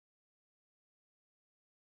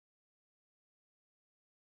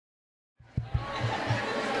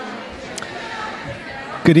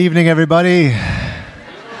Good evening, everybody.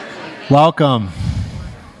 Welcome.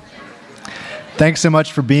 Thanks so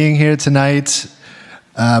much for being here tonight.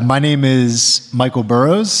 My name is Michael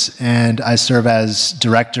Burrows, and I serve as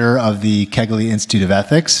director of the KIE Institute of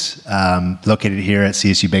Ethics, located here at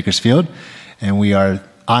CSU Bakersfield. And we are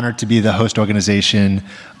honored to be the host organization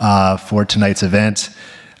for tonight's event.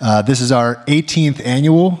 This is our 18th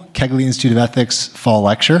annual KIE Institute of Ethics Fall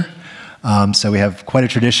Lecture. So we have quite a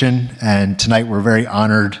tradition, and tonight we're very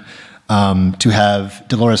honored to have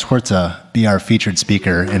Dolores Huerta be our featured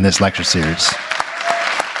speaker in this lecture series.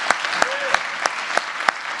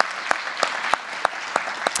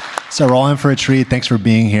 So we're all in for a treat. Thanks for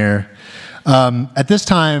being here. At this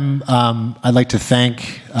time, I'd like to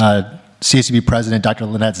thank CSUB President Dr.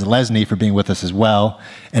 Lynette Zalesny for being with us as well,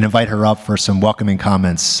 and invite her up for some welcoming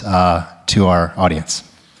comments to our audience.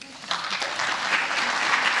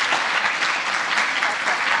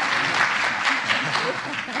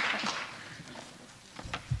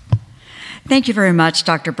 Thank you very much,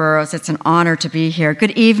 Dr. Burrows. It's an honor to be here.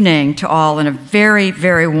 Good evening to all, and a very,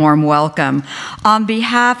 very warm welcome. On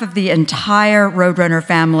behalf of the entire Roadrunner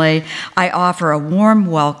family, I offer a warm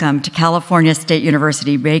welcome to California State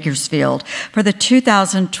University, Bakersfield for the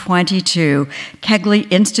 2022 KIE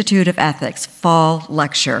Institute of Ethics Fall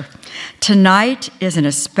Lecture. Tonight is an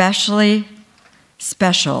especially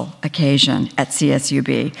special occasion at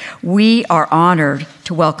CSUB. We are honored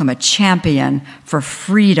to welcome a champion for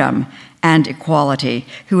freedom and equality,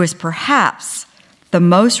 who is perhaps the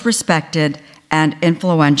most respected and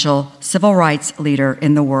influential civil rights leader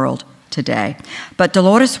in the world today. But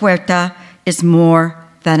Dolores Huerta is more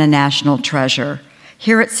than a national treasure.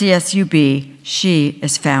 Here at CSUB, she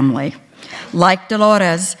is family. Like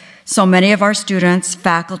Dolores, so many of our students,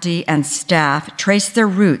 faculty, and staff trace their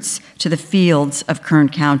roots to the fields of Kern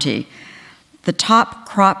County, the top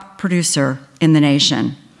crop producer in the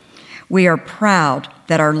nation. We are proud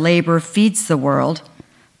that our labor feeds the world,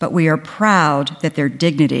 but we are proud that their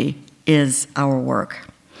dignity is our work.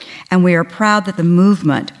 And we are proud that the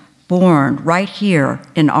movement born right here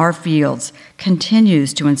in our fields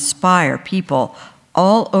continues to inspire people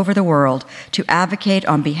all over the world to advocate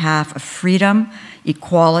on behalf of freedom,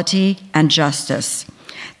 equality, and justice.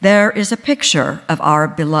 There is a picture of our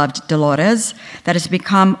beloved Dolores that has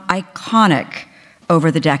become iconic over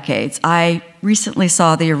the decades. I recently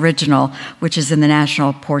saw the original, which is in the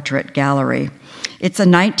National Portrait Gallery. It's a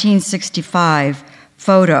 1965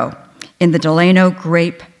 photo in the Delano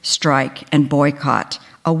grape strike and boycott.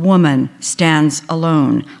 A woman stands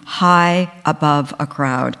alone, high above a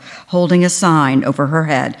crowd, holding a sign over her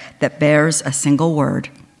head that bears a single word,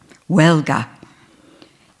 huelga.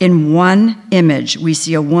 In one image, we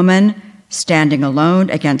see a woman standing alone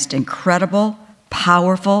against incredible,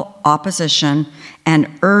 powerful opposition and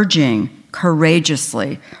urging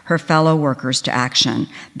courageously her fellow workers to action.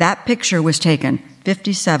 That picture was taken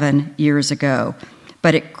 57 years ago,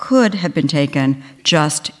 but it could have been taken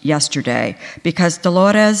just yesterday because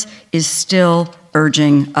Dolores is still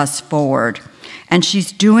urging us forward. And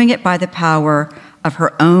she's doing it by the power of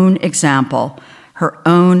her own example, her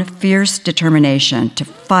own fierce determination to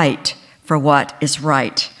fight for what is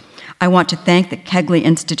right. I want to thank the KIE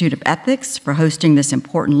Institute of Ethics for hosting this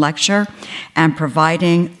important lecture and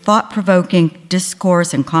providing thought-provoking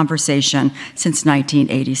discourse and conversation since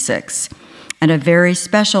 1986. And a very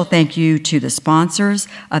special thank you to the sponsors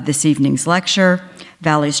of this evening's lecture,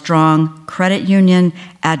 Valley Strong Credit Union,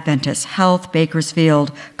 Adventist Health,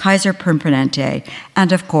 Bakersfield, Kaiser Permanente,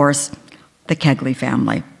 and of course, the KIE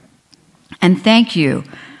family. And thank you.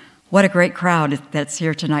 What a great crowd that's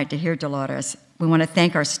here tonight to hear Dolores. We want to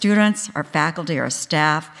thank our students, our faculty, our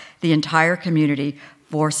staff, the entire community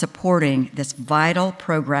for supporting this vital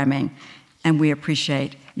programming, and we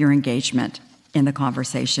appreciate your engagement in the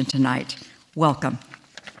conversation tonight. Welcome.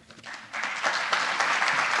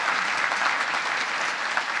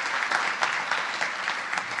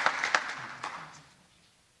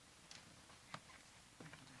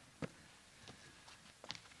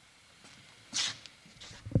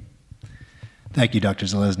 Thank you, Dr.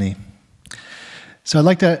 Zalesny. So I'd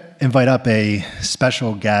like to invite up a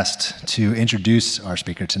special guest to introduce our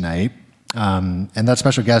speaker tonight. And that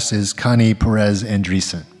special guest is Connie Perez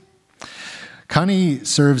Andreessen. Connie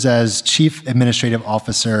serves as Chief Administrative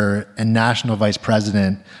Officer and National Vice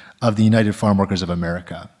President of the United Farm Workers of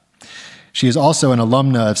America. She is also an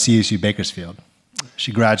alumna of CSU Bakersfield.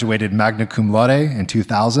 She graduated magna cum laude in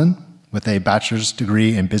 2000 with a bachelor's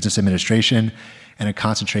degree in business administration and a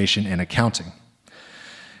concentration in accounting.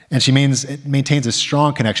 And she maintains a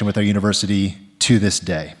strong connection with our university to this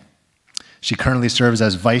day. She currently serves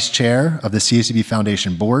as vice chair of the CSUB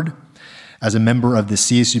Foundation Board as a member of the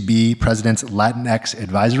CSUB President's Latinx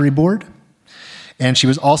Advisory Board. And she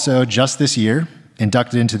was also, just this year,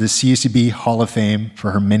 inducted into the CSUB Hall of Fame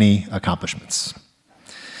for her many accomplishments.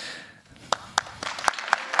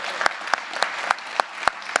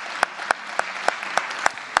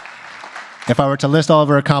 If I were to list all of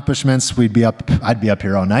her accomplishments, I'd be up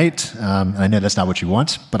here all night. And I know that's not what you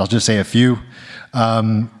want, but I'll just say a few.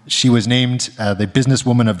 She was named the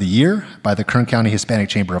Businesswoman of the Year by the Kern County Hispanic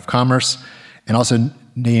Chamber of Commerce, and also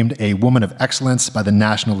named a Woman of Excellence by the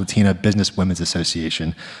National Latina Business Women's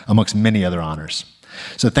Association, amongst many other honors.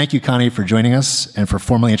 So thank you, Connie, for joining us and for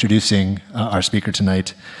formally introducing our speaker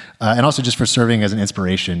tonight, and also just for serving as an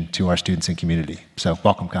inspiration to our students and community. So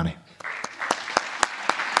welcome, Connie.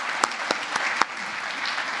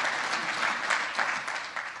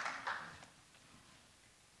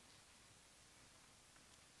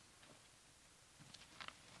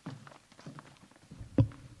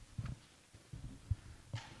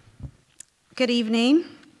 Good evening,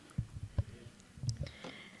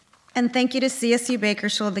 and thank you to CSU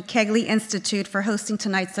Bakersfield, the Kegley Institute, for hosting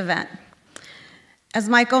tonight's event. As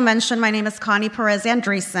Michael mentioned, my name is Connie Perez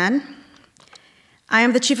Andreessen. I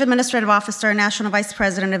am the Chief Administrative Officer and National Vice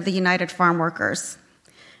President of the United Farm Workers,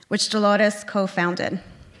 which Dolores co-founded.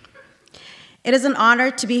 It is an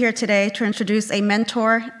honor to be here today to introduce a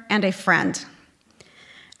mentor and a friend.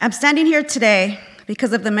 I'm standing here today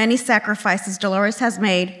because of the many sacrifices Dolores has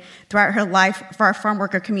made throughout her life for our farm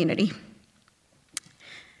worker community.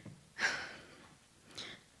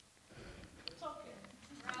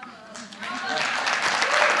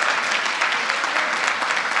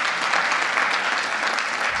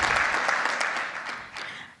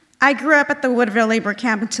 I grew up at the Woodville Labor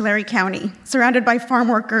Camp in Tulare County, surrounded by farm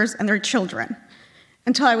workers and their children,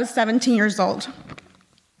 until I was 17 years old.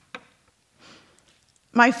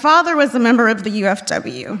 My father was a member of the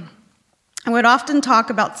UFW and would often talk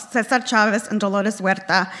about Cesar Chavez and Dolores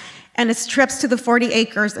Huerta and his trips to the 40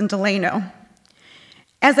 acres in Delano.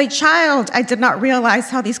 As a child, I did not realize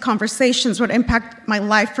how these conversations would impact my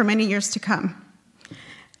life for many years to come.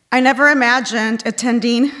 I never imagined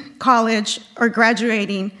attending college or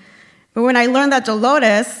graduating, but when I learned that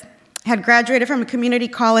Dolores had graduated from a community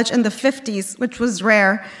college in the 50s, which was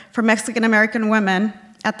rare for Mexican-American women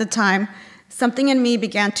at the time, something in me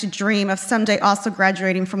began to dream of someday also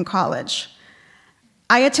graduating from college.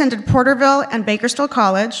 I attended Porterville and Bakersfield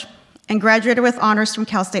College and graduated with honors from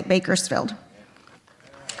Cal State Bakersfield.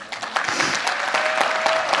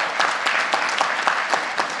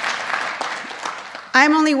 I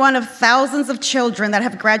am only one of thousands of children that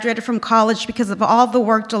have graduated from college because of all the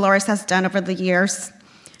work Dolores has done over the years,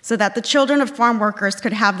 so that the children of farm workers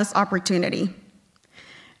could have this opportunity.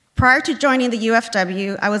 Prior to joining the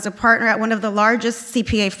UFW, I was a partner at one of the largest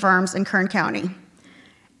CPA firms in Kern County.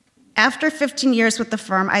 After 15 years with the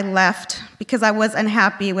firm, I left because I was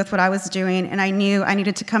unhappy with what I was doing, and I knew I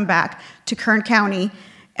needed to come back to Kern County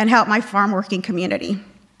and help my farm working community.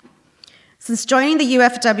 Since joining the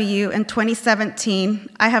UFW in 2017,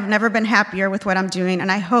 I have never been happier with what I'm doing,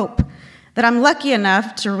 and I hope that I'm lucky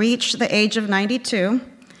enough to reach the age of 92,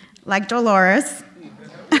 like Dolores,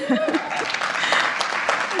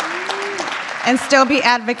 and still be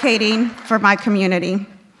advocating for my community.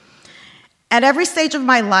 At every stage of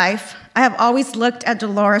my life, I have always looked at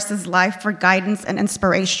Dolores' life for guidance and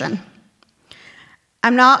inspiration.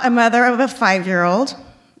 I'm now a mother of a 5-year-old,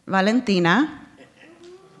 Valentina,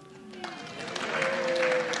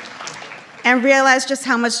 and realize just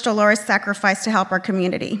how much Dolores sacrificed to help our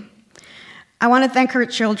community. I want to thank her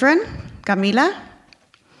children, Camila,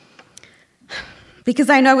 because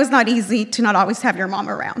I know it's not easy to not always have your mom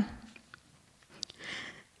around.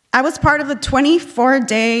 I was part of the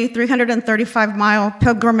 24-day, 335-mile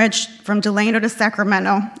pilgrimage from Delano to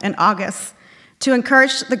Sacramento in August to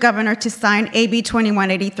encourage the governor to sign AB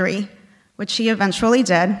 2183, which he eventually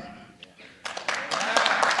did.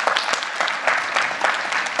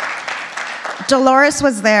 Dolores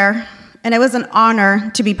was there, and it was an honor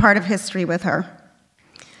to be part of history with her.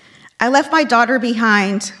 I left my daughter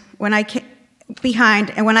behind,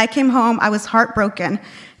 and when I came home, I was heartbroken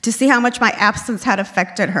to see how much my absence had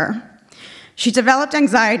affected her. She developed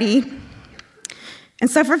anxiety and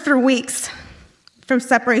suffered for weeks from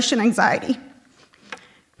separation anxiety.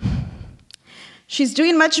 She's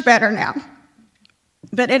doing much better now,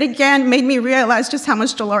 but it again made me realize just how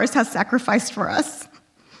much Dolores has sacrificed for us.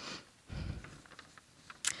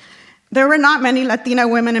 There were not many Latina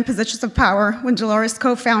women in positions of power when Dolores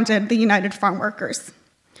co-founded the United Farm Workers.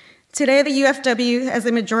 Today, the UFW has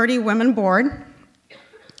a majority women board.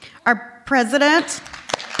 Our president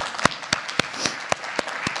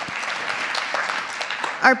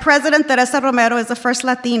Our president, Teresa Romero, is the first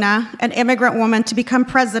Latina and immigrant woman to become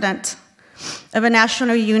president of a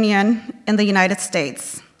national union in the United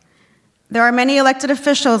States. There are many elected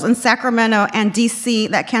officials in Sacramento and DC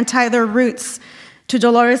that can tie their roots to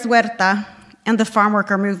Dolores Huerta and the farm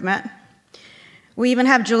worker movement. We even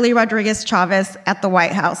have Julie Rodriguez Chavez at the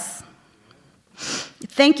White House.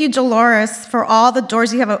 Thank you, Dolores, for all the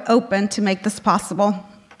doors you have opened to make this possible.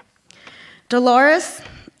 Dolores,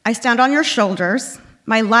 I stand on your shoulders.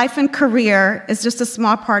 My life and career is just a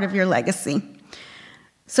small part of your legacy.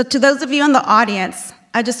 So to those of you in the audience,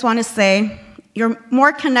 I just want to say, you're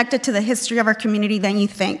more connected to the history of our community than you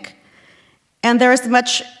think. And there is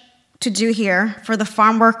much to do here for the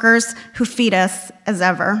farm workers who feed us as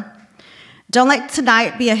ever. Don't let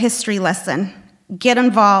tonight be a history lesson. Get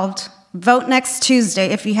involved. Vote next Tuesday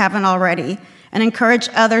if you haven't already, and encourage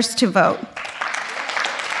others to vote.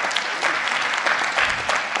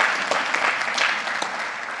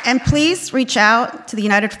 And please reach out to the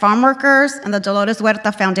United Farm Workers and the Dolores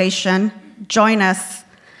Huerta Foundation. Join us.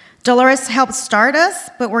 Dolores helped start us,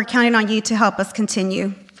 but we're counting on you to help us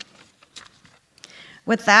continue.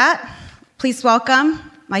 With that, please welcome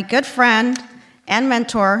my good friend and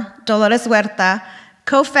mentor, Dolores Huerta,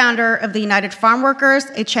 co-founder of the United Farm Workers,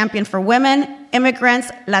 a champion for women, immigrants,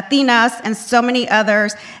 Latinas, and so many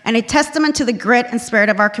others, and a testament to the grit and spirit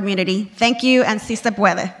of our community. Thank you, and si se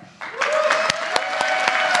puede.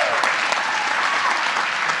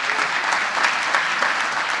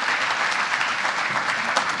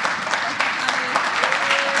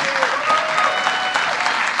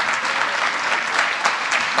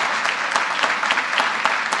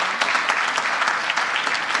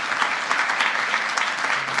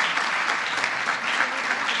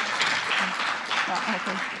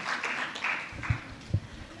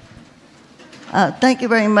 Thank you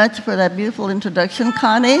very much for that beautiful introduction,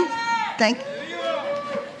 Connie. Thank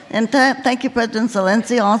you, President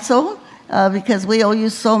Zelensky, also, because we owe you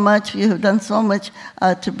so much. You have done so much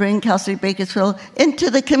to bring Cal State Bakersfield into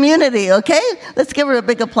the community, okay? Let's give her a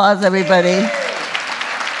big applause, everybody.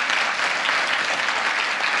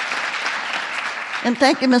 And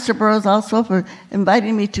thank you, Mr. Burrows, also for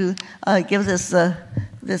inviting me to give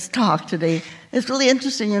this talk today. It's really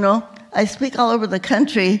interesting, you know. I speak all over the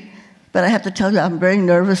country, but I have to tell you, I'm very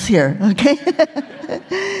nervous here, okay?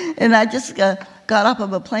 And I just got off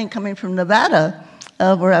of a plane coming from Nevada,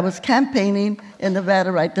 where I was campaigning in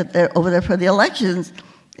Nevada right there, over there for the elections.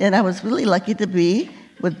 And I was really lucky to be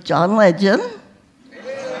with John Legend,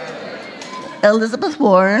 Elizabeth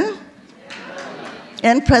Warren,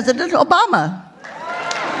 and President Obama.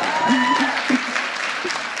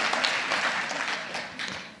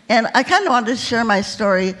 And I kind of wanted to share my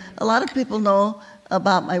story. A lot of people know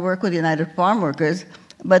about my work with United Farm Workers,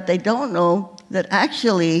 but they don't know that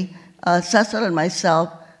actually Cecil and myself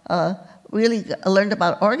really learned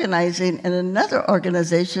about organizing in another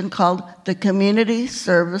organization called the Community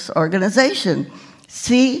Service Organization,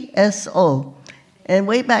 CSO. And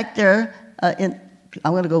way back there, I'm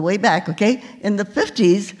going to go way back, okay? In the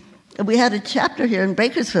 50s, we had a chapter here in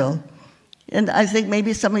Bakersfield. And I think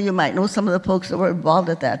maybe some of you might know some of the folks that were involved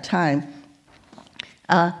at that time.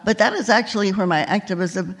 But that is actually where my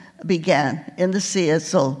activism began, in the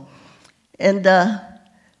CSO. And the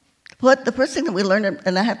first thing that we learned,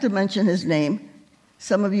 and I have to mention his name,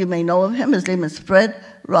 some of you may know of him, his name is Fred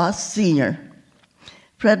Ross Sr.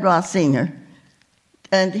 Fred Ross Sr.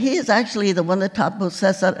 And he is actually the one that taught both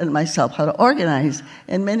Cesar and myself how to organize,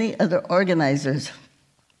 and many other organizers.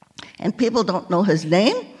 And people don't know his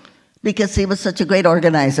name because he was such a great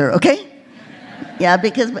organizer, okay? Yeah,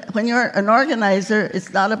 because when you're an organizer,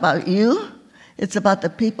 it's not about you, it's about the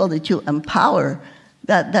people that you empower.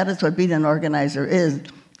 That is what being an organizer is.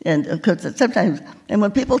 And of course, sometimes, and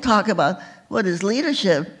when people talk about what is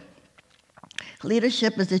leadership,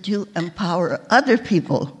 leadership is that you empower other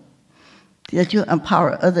people. That you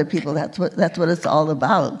empower other people, that's what it's all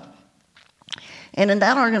about. And in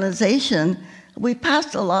that organization, we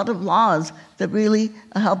passed a lot of laws that really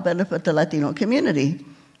help benefit the Latino community.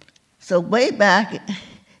 So way back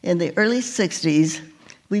in the early 60s,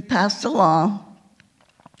 we passed a law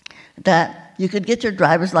that you could get your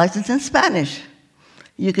driver's license in Spanish.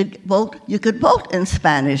 You could vote in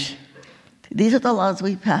Spanish. These are the laws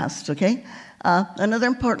we passed, okay? Another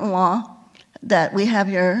important law that we have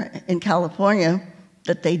here in California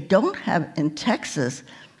that they don't have in Texas,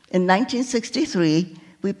 in 1963,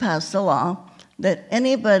 we passed a law that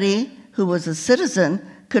anybody who was a citizen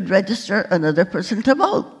could register another person to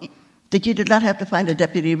vote. That you did not have to find a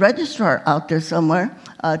deputy registrar out there somewhere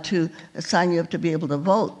to sign you up to be able to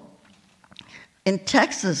vote. In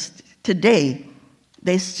Texas today,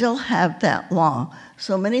 they still have that law.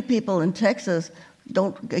 So many people in Texas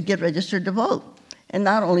don't get registered to vote. And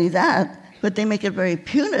not only that, but they make it very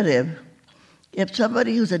punitive. If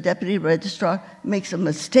somebody who's a deputy registrar makes a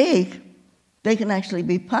mistake, they can actually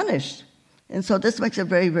be punished. And so this makes it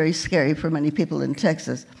very, very scary for many people in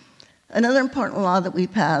Texas. Another important law that we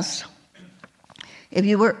passed, if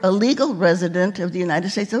you were a legal resident of the United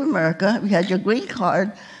States of America, if you had your green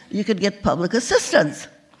card, you could get public assistance.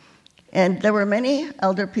 And there were many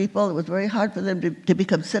elder people. It was very hard for them to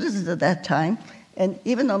become citizens at that time. And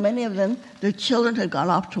even though many of them, their children had gone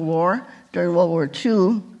off to war during World War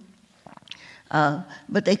II,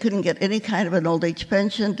 but they couldn't get any kind of an old age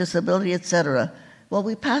pension, disability, etc. Well,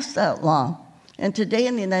 we passed that law. And today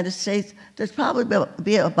in the United States, there's probably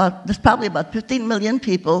about 15 million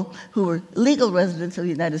people who are legal residents of the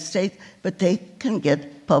United States, but they can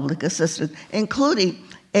get public assistance, including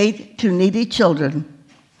aid to needy children.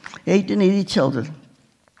 Aid to needy children.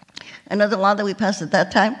 Another law that we passed at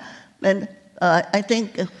that time, and I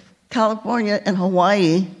think California and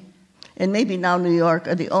Hawaii, and maybe now New York,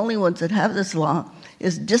 are the only ones that have this law,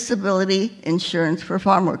 is disability insurance for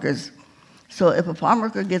farm workers. So if a farm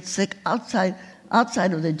worker gets sick outside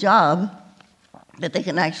of the job, that they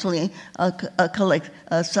can actually collect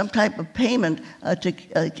some type of payment to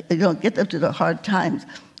get them through the hard times.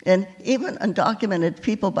 And even undocumented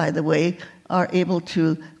people, by the way, are able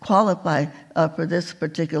to qualify for this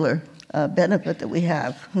particular benefit that we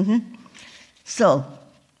have. So,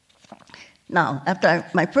 now, after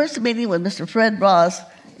my first meeting with Mr. Fred Ross,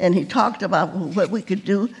 and he talked about what we could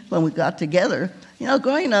do when we got together, you know,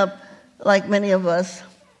 growing up, like many of us,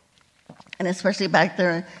 and especially back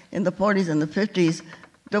there in the 40s and the 50s,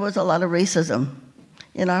 there was a lot of racism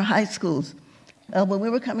in our high schools. When we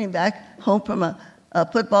were coming back home from a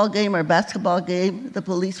football game or a basketball game, the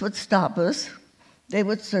police would stop us. They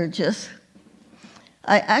would search us.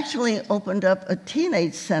 I actually opened up a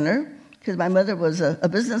teenage center because my mother was a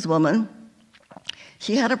businesswoman.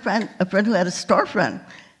 She had a friend who had a storefront.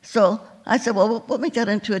 So I said, well, we'll make that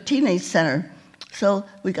into a teenage center. So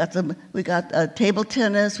we got table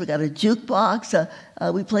tennis, we got a jukebox,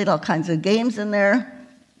 we played all kinds of games in there,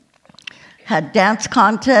 had dance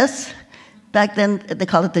contests. Back then, they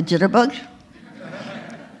called it the jitterbug.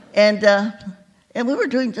 And we were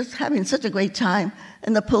just having such a great time,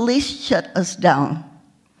 and the police shut us down.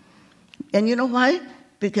 And you know why?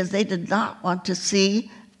 Because they did not want to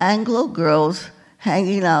see Anglo girls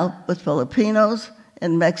hanging out with Filipinos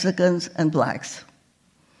and Mexicans and blacks.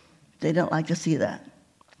 They don't like to see that.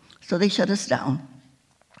 So they shut us down.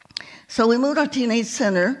 So we moved our teenage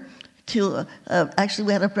center to, actually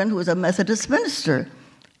we had a friend who was a Methodist minister.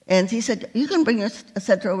 And he said, you can bring your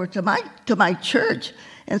center over to my church.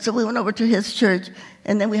 And so we went over to his church,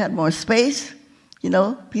 and then we had more space. You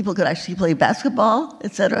know, people could actually play basketball,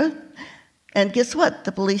 etc. And guess what?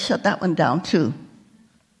 The police shut that one down too.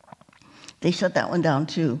 They shut that one down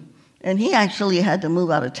too. And he actually had to move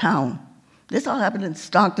out of town. This all happened in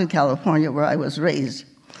Stockton, California, where I was raised.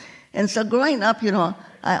 And so growing up, you know,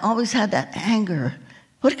 I always had that anger.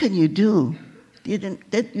 What can you do? You didn't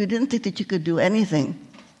think that you could do anything.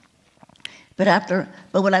 But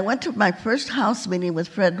when I went to my first house meeting with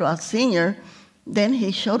Fred Ross Sr., then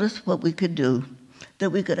he showed us what we could do, that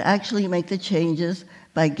we could actually make the changes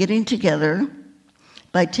by getting together,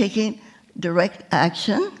 by taking direct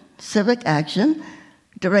action, civic action,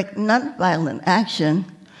 direct nonviolent action,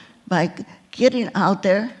 by getting out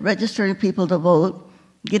there, registering people to vote,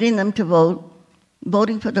 getting them to vote,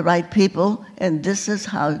 voting for the right people, and this is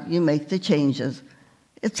how you make the changes.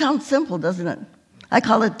 It sounds simple, doesn't it? I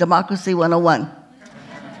call it Democracy 101.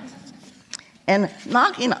 And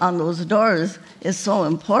knocking on those doors is so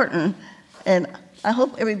important, and I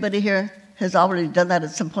hope everybody here has already done that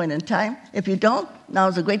at some point in time. If you don't, now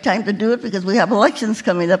is a great time to do it because we have elections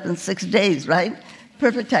coming up in 6 days, right?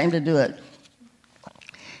 Perfect time to do it.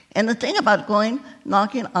 And the thing about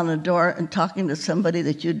knocking on a door and talking to somebody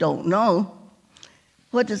that you don't know,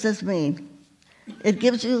 what does this mean? It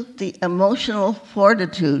gives you the emotional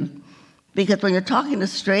fortitude, because when you're talking to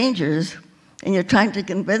strangers and you're trying to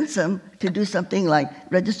convince them to do something like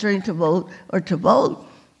registering to vote or to vote,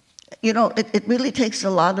 you know, it really takes a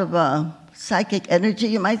lot of psychic energy,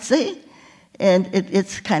 you might say, and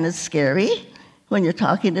it's kind of scary when you're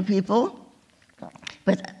talking to people.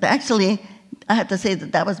 But actually, I have to say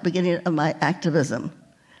that was the beginning of my activism,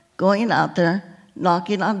 going out there,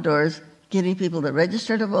 knocking on doors, getting people to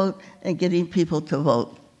register to vote, and getting people to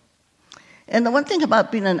vote. And the one thing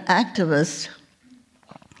about being an activist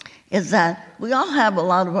is that we all have a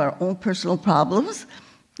lot of our own personal problems,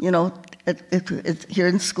 you know, it's here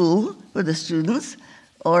in school for the students,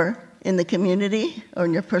 or in the community or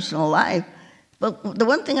in your personal life. But the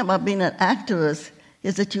one thing about being an activist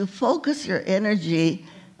is that you focus your energy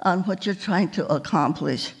on what you're trying to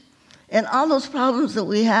accomplish. And all those problems that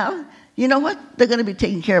we have, you know what? They're going to be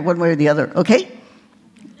taken care of one way or the other, okay?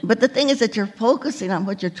 But the thing is that you're focusing on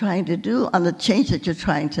what you're trying to do, on the change that you're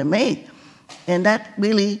trying to make. And that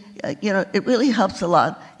really, it really helps a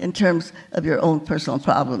lot in terms of your own personal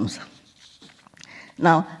problems.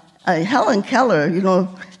 Now, Helen Keller,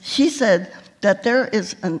 she said that there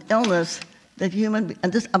is an illness that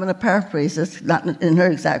and this, I'm going to paraphrase this, not in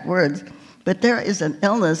her exact words, but there is an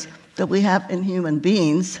illness that we have in human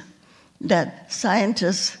beings that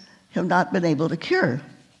scientists have not been able to cure.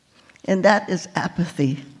 And that is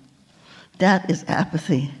apathy. That is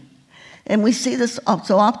apathy. And we see this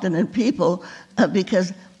so often in people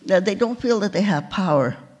because they don't feel that they have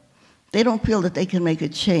power. They don't feel that they can make a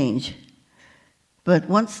change. But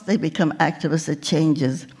once they become activists, it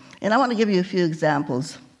changes. And I want to give you a few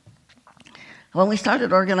examples. When we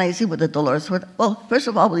started organizing with the Dolores Huerta, well, first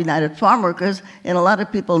of all, with United Farm Workers, and a lot of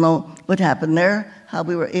people know what happened there, how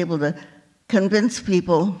we were able to convince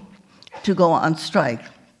people to go on strike.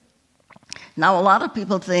 Now, a lot of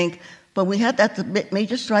people think, when we had that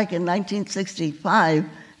major strike in 1965,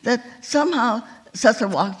 that somehow Cesar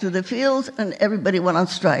walked through the fields and everybody went on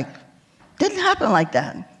strike. Didn't happen like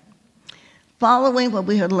that. Following what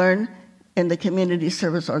we had learned in the community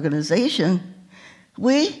service organization,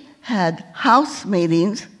 we had house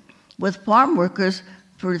meetings with farm workers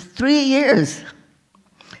for 3 years.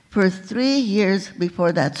 For 3 years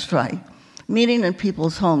before that strike, meeting in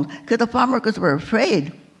people's homes, because the farm workers were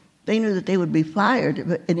afraid. They knew that they would be fired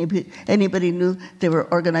if anybody knew they were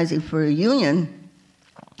organizing for a union.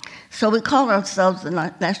 So we called ourselves the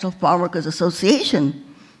National Farm Workers Association,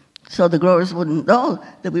 so the growers wouldn't know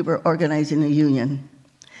that we were organizing a union.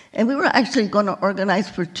 And we were actually going to organize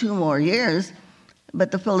for 2 more years,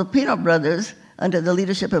 but the Filipino brothers, under the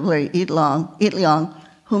leadership of Larry Itliong,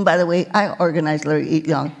 whom, by the way, I organized Larry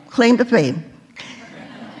Itliong, claim to fame.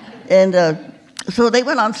 And so they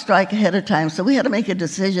went on strike ahead of time, so we had to make a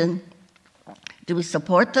decision. Do we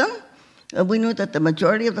support them? We knew that the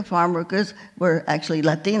majority of the farm workers were actually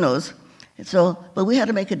Latinos, but we had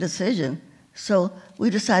to make a decision. So we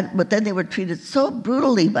decided, but then they were treated so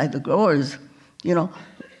brutally by the growers. In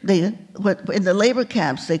the labor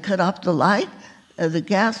camps, they cut off the light, the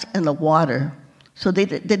gas, and the water. So they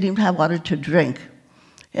didn't even have water to drink.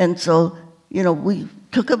 And so, we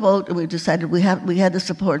took a vote and we decided we had to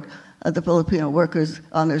support the Filipino workers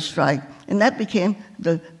on their strike. And that became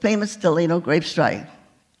the famous Delano grape strike.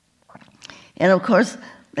 And of course,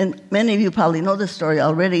 and many of you probably know this story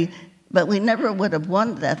already, but we never would have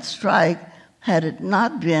won that strike had it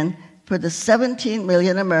not been for the 17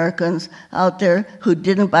 million Americans out there who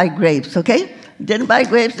didn't buy grapes, okay? Didn't buy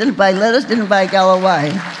grapes, didn't buy lettuce, didn't buy a gallon of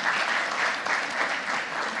wine.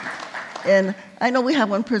 And I know we have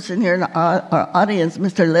one person here in our audience,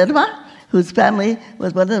 Mr. Lerma, whose family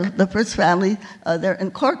was one of the first families there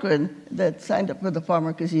in Corcoran that signed up for the Farm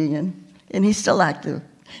Workers Union. And he's still active.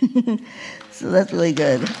 So that's really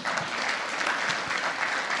good.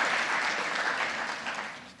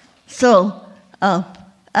 So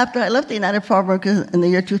after I left the United Farm Workers in the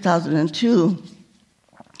year 2002,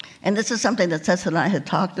 and this is something that Cesar and I had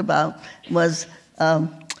talked about, was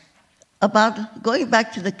about going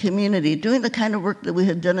back to the community, doing the kind of work that we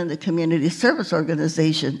had done in the community service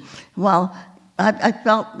organization. Well, I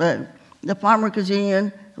felt that the Farm Workers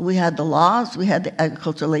Union, we had the laws, we had the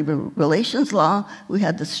Agricultural Labor Relations Law, we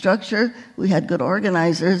had the structure, we had good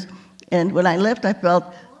organizers, and when I left, I felt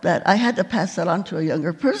that I had to pass that on to a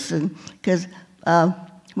younger person, because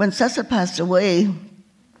when Cesar passed away,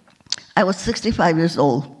 I was 65 years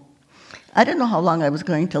old. I didn't know how long I was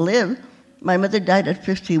going to live. My mother died at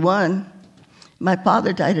 51. My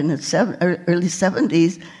father died in his early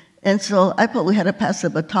 70s. And so I thought we had to pass the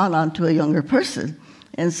baton on to a younger person.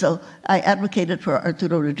 And so I advocated for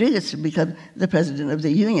Arturo Rodriguez to become the president of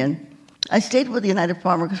the union. I stayed with the United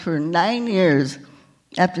Farm Workers for 9 years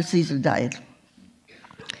after Cesar died.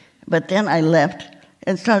 But then I left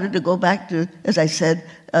and started to go back to, as I said,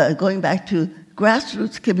 going back to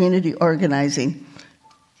grassroots community organizing,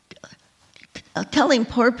 telling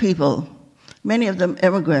poor people, many of them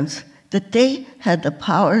immigrants, that they had the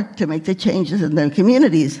power to make the changes in their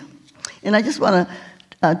communities. And I just want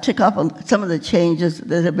to tick off on some of the changes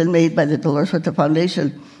that have been made by the Dolores Huerta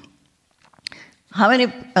Foundation. How many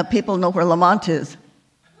people know where Lamont is?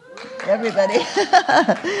 Everybody.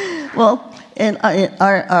 Well, in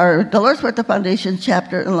our Dolores Huerta Foundation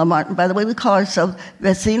chapter in Lamont, and by the way, we call ourselves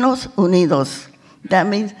Vecinos Unidos. That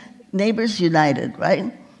means neighbors united,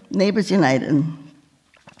 right? Neighbors united.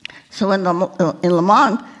 So in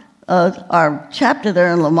Lamont, our chapter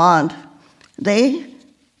there in Lamont, they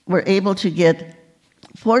were able to get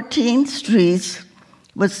 14 streets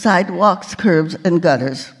with sidewalks, curbs, and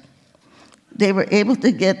gutters. They were able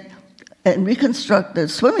to get and reconstruct the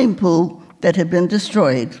swimming pool that had been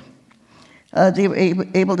destroyed. They were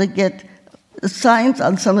able to get signs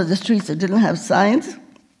on some of the streets that didn't have signs.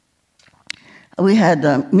 We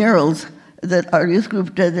had murals that our youth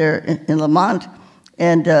group did there in Lamont,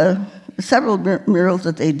 and several murals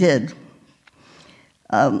that they did.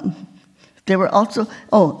 There were also,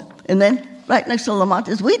 and then right next to Lamont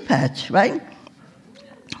is Weed Patch, right?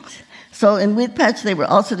 So in Weed Patch, they were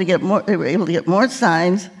able to get more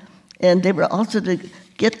signs, and they were also to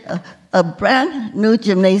get a brand new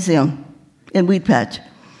gymnasium in Weed Patch.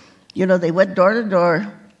 You know, they went door to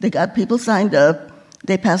door, they got people signed up,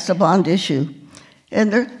 they passed a bond issue.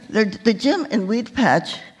 And the gym in Weed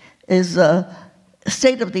Patch is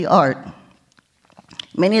state of the art.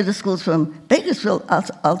 Many of the schools from Bakersfield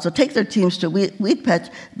also take their teams to Weed Patch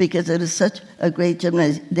because it is such a great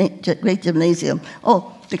gymnasium.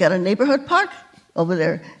 Oh, they got a neighborhood park over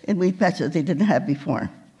there in Weed Patch that they didn't have before.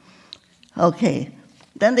 Okay,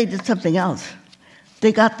 then they did something else.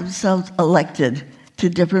 They got themselves elected to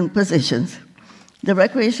different positions. The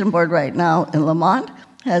Recreation Board right now in Lamont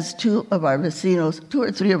has two or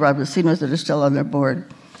three of our vecinos that are still on their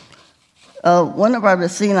board. One of our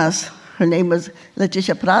vecinas, her name was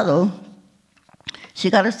Leticia Prado, she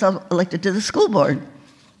got herself elected to the school board.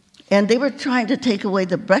 And they were trying to take away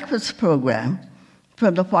the breakfast program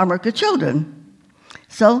from the farm worker children.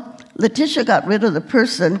 So Leticia got rid of the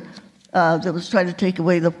person that was trying to take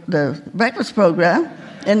away the breakfast program,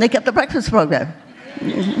 and they kept the breakfast program.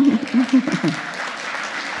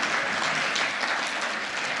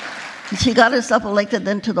 She got herself elected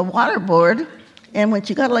then to the water board, and when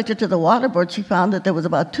she got elected to the water board, she found that there was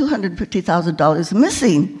about $250,000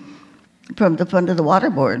 missing from the fund of the water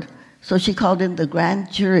board. So she called in the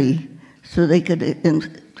grand jury so they could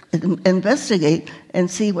investigate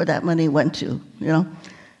and see where that money went to, you know.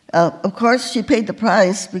 Of course, she paid the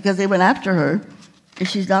price because they went after her.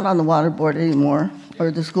 She's not on the water board anymore,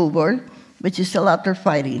 or the school board, but she's still out there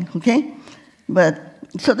fighting, okay?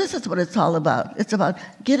 So this is what it's all about. It's about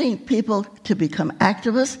getting people to become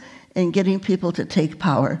activists and getting people to take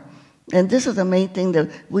power. And this is the main thing that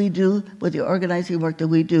we do with the organizing work that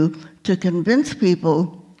we do, to convince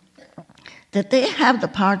people that they have the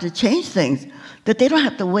power to change things, that they don't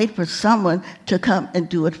have to wait for someone to come and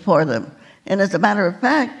do it for them. And as a matter of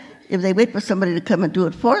fact, if they wait for somebody to come and do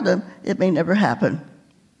it for them, it may never happen.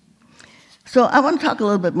 So I want to talk a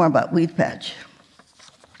little bit more about Weed Patch.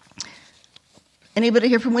 Anybody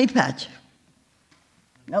here from Weed Patch?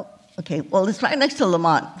 Nope. Okay, well, it's right next to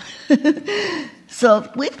Lamont. So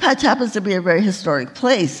Weed Patch happens to be a very historic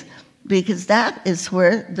place because that is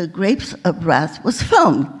where the Grapes of Wrath was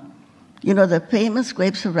filmed. You know, the famous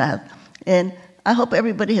Grapes of Wrath. And I hope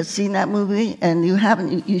everybody has seen that movie, and you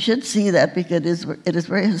haven't, you should see that because it is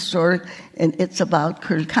very historic, and it's about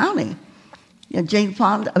Kern County. And Henry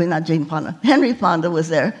Fonda was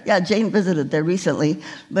there. Yeah, Jane visited there recently,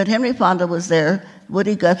 but Henry Fonda was there,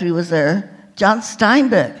 Woody Guthrie was there, John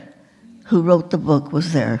Steinbeck, who wrote the book,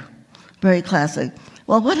 was there. Very classic.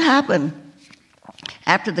 Well, what happened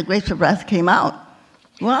after the Grapes of Wrath came out?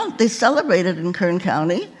 Well, they celebrated in Kern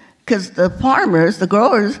County because the farmers, the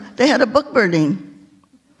growers, they had a book burning.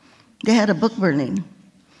 They had a book burning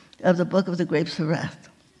of the book of the Grapes of Wrath.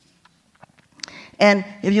 And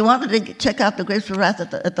if you wanted to check out the Grapes of Wrath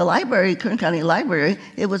at the library, Kern County Library,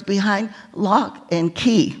 it was behind lock and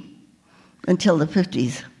key until the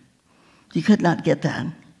 50s. You could not get that.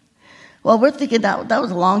 Well, we're thinking that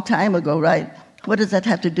was a long time ago, right? What does that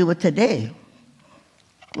have to do with today?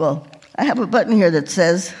 Well, I have a button here that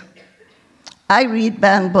says, I read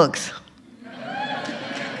banned books.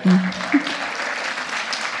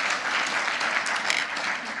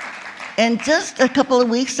 And just a couple of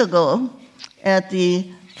weeks ago, at the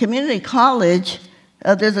community college,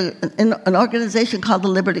 there's an organization called the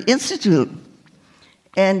Liberty Institute.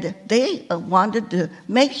 And they wanted to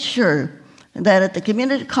make sure that at the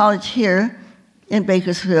community college here in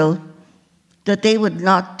Bakersfield, that they would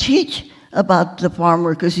not teach about the Farm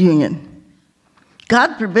Workers Union.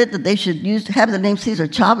 God forbid that they should have the name Cesar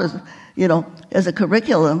Chavez, you know, as a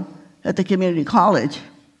curriculum at the community college,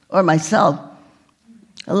 or myself.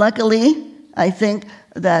 Luckily, I think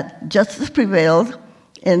that justice prevailed,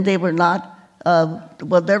 and they were not,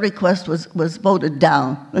 well, their request was voted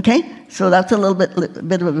down, okay? So that's a little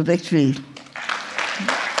bit of a victory.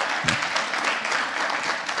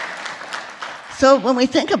 So when we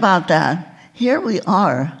think about that, here we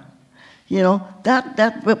are. You know,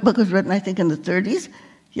 that book was written, I think, in the 30s,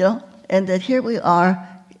 you know, and that here we are,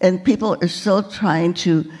 and people are still trying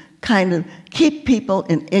to kind of keep people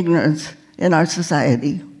in ignorance in our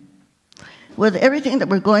society. With everything that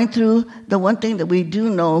we're going through, the one thing that we do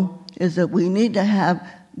know is that we need to have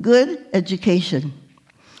good education.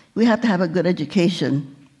 We have to have a good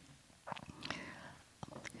education.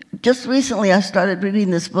 Just recently, I started reading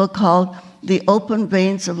this book called The Open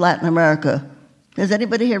Veins of Latin America. Has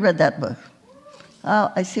anybody here read that book?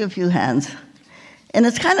 Oh, I see a few hands. And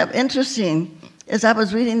it's kind of interesting, as I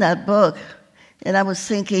was reading that book, and I was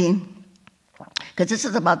thinking, because this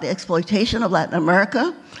is about the exploitation of Latin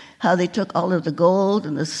America, how they took all of the gold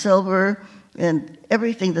and the silver and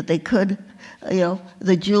everything that they could, you know,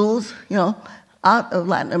 the jewels, you know, out of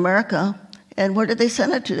Latin America. And where did they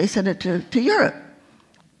send it to? They sent it to Europe.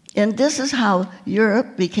 And this is how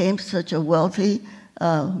Europe became such a wealthy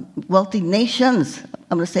nations.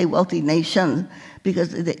 I'm going to say wealthy nations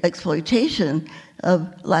because of the exploitation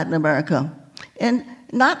of Latin America. And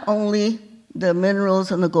not only the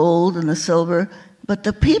minerals and the gold and the silver, but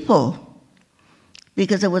the people.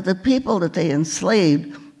 Because it was the people that they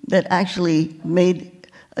enslaved that actually made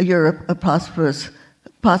Europe a prosperous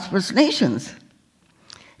nations.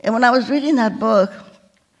 And when I was reading that book,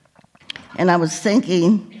 and I was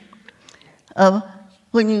thinking of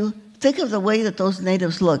when you think of the way that those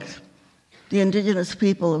natives looked, the indigenous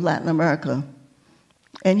people of Latin America,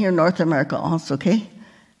 and here North America also, okay?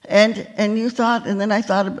 And you thought, and then I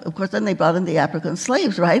thought, of course, then they brought in the African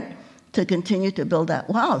slaves, right, to continue to build that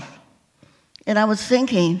wealth. And I was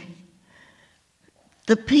thinking,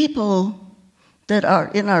 the people that are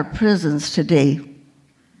in our prisons today,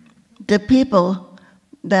 the people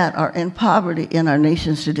that are in poverty in our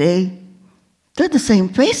nations today, they're the same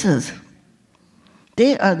faces.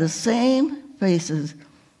 They are the same faces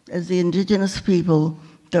as the indigenous people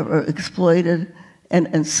that were exploited and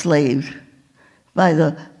enslaved by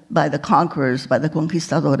the conquerors, by the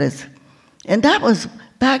conquistadores. And that was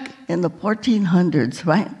back in the 1400s,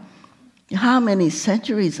 right? How many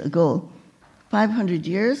centuries ago? 500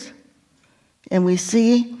 years? And we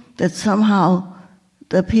see that somehow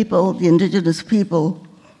the people, the indigenous people,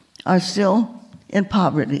 are still in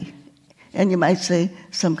poverty. And you might say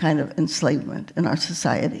some kind of enslavement in our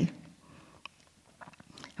society.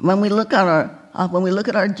 When we look at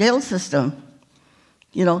our jail system,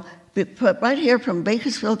 you know, right here from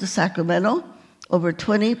Bakersfield to Sacramento, over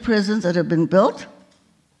 20 prisons that have been built,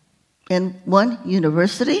 and one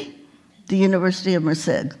university, the University of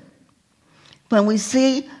Merced. When we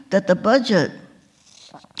see that the budget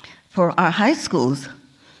for our high schools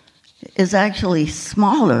is actually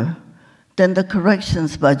smaller than the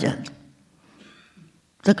corrections budget.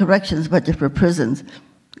 The corrections budget for prisons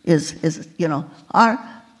is, you know, our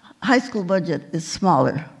high school budget is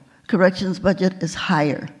smaller. Corrections budget is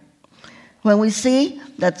higher. When we see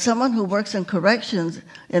that someone who works in corrections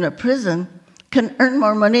in a prison can earn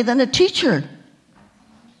more money than a teacher.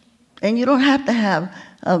 And you don't have to have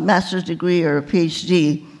a master's degree or a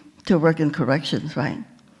PhD to work in corrections, right?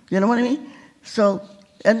 You know what I mean? So,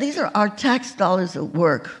 and these are our tax dollars at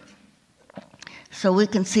work. So we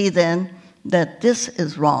can see then that this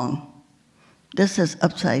is wrong. This is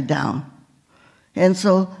upside down. And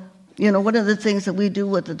so, you know, one of the things that we do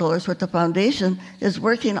with the Dolores Huerta Foundation is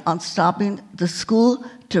working on stopping the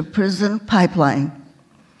school-to-prison pipeline.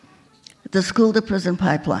 The school-to-prison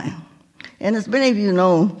pipeline. And as many of you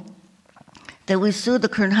know, that we sued the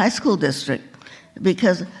Kern High School District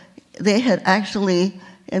because they had actually,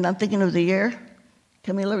 and I'm thinking of the year,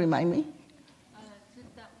 Camila, remind me?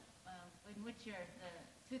 In which year?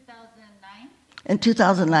 2009? In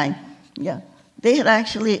 2009, yeah. They had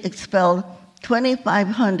actually expelled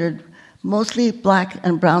 2,500 mostly black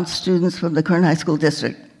and brown students from the Kern High School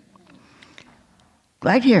District.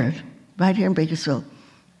 Right here in Bakersfield.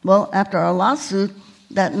 Well, after our lawsuit,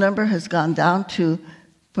 that number has gone down to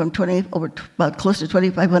from about close to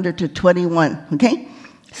 2,500 to 21, okay?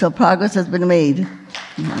 So progress has been made.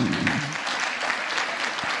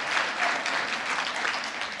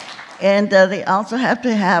 And they also have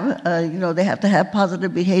to have, they have to have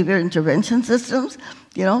positive behavior intervention systems,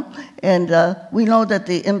 you know, and we know that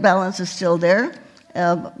the imbalance is still there.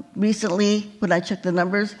 Recently, when I checked the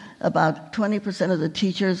numbers, about 20% of the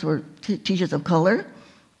teachers were teachers of color,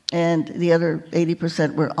 and the other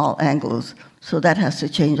 80% were all Anglos. So that has to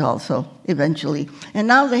change also, eventually. And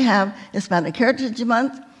now they have Hispanic Heritage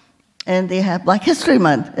Month, and they have Black History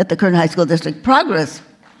Month at the Kern High School District. Progress.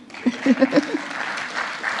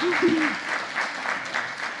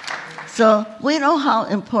 So we know how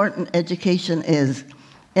important education is.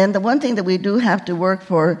 And the one thing that we do have to work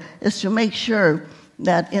for is to make sure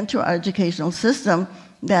that into our educational system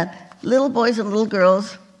that little boys and little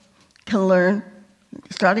girls can learn,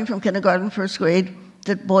 starting from kindergarten, first grade,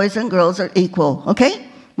 that boys and girls are equal, okay?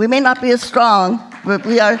 We may not be as strong, but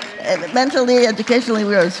we are, mentally, educationally,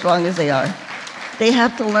 we are as strong as they are. They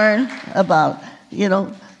have to learn about,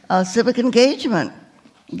 civic engagement.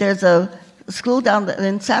 There's a school down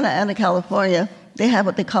in Santa Ana, California. They have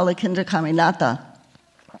what they call a kindercaminata,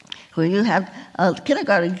 where you have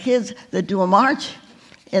kindergarten kids that do a march,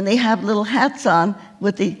 and they have little hats on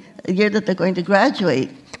with the year that they're going to graduate.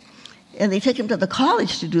 And they take them to the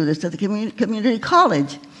college to do this, to the community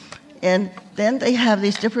college. And then they have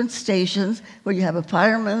these different stations where you have a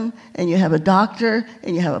fireman, and you have a doctor,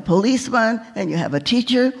 and you have a policeman, and you have a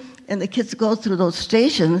teacher, and the kids go through those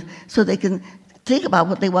stations so they can think about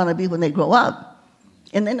what they want to be when they grow up.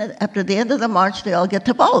 And then after the end of the march, they all get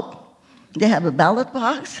to vote. They have a ballot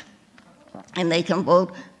box, and they can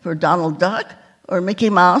vote for Donald Duck, or Mickey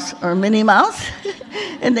Mouse, or Minnie Mouse,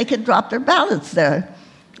 and they can drop their ballots there.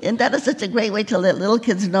 And that is such a great way to let little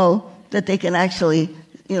kids know that they can actually,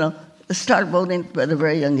 start voting at a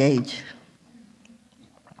very young age.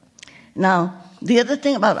 Now, the other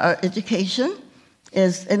thing about our education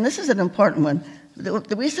is, and this is an important one,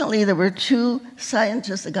 recently there were 2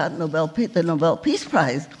 scientists that got the Nobel Peace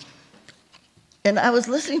Prize. And I was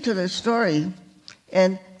listening to their story,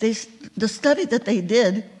 and the study that they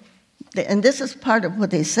did, and this is part of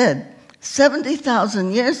what they said,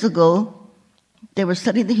 70,000 years ago, they were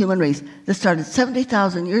studying the human race. They started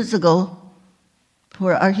 70,000 years ago,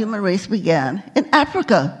 where our human race began, in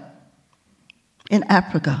Africa. In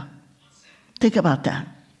Africa. Think about that.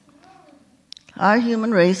 Our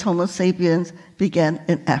human race, Homo sapiens, began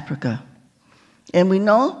in Africa. And we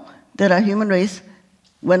know that our human race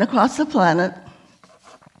went across the planet,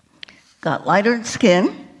 got lighter in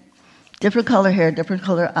skin, different color hair, different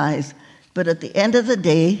color eyes. But at the end of the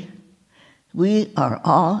day, we are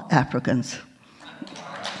all Africans.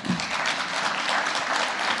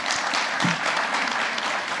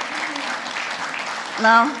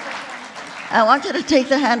 Now, I want you to take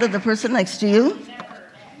the hand of the person next to you.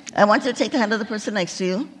 I want you to take the hand of the person next to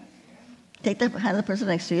you. Take the hand of the person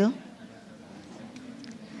next to you.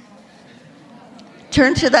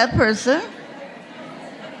 Turn to that person.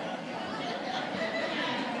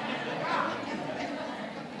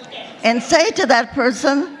 And say to that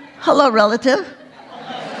person, "Hello, relative."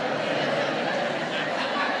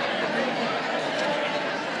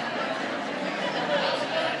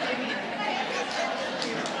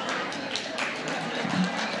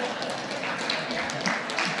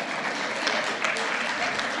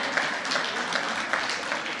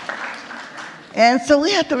 And so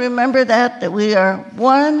we have to remember that we are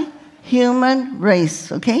one human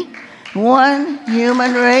race, okay? One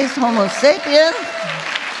human race, Homo sapiens.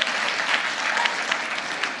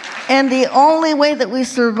 And the only way that we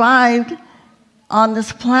survived on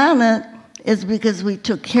this planet is because we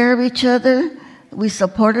took care of each other, we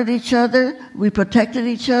supported each other, we protected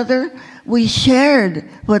each other, we shared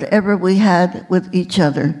whatever we had with each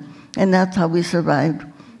other. And that's how we survived.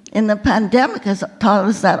 And the pandemic has taught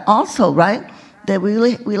us that also, right? That we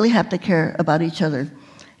really have to care about each other.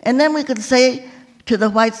 And then we could say to the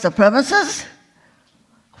white supremacists,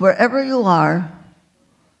 wherever you are,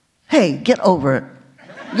 hey, get over it.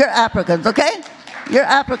 You're Africans, okay? You're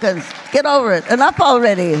Africans. Get over it. Enough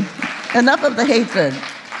already. Enough of the hatred.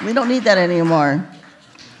 We don't need that anymore.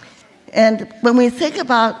 And when we think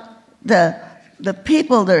about the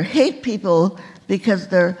people that hate people because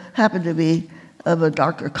they happen to be of a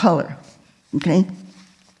darker color, okay?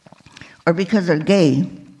 Or because they're gay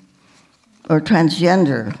or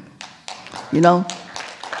transgender,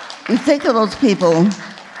 we think of those people,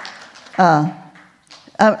 and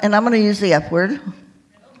I'm going to use the F word.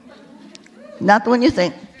 Not the one you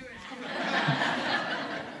think.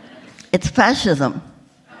 It's fascism.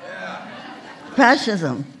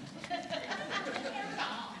 Fascism.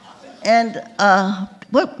 And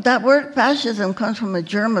that word fascism comes from a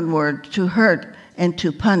German word, to hurt and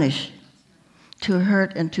to punish. To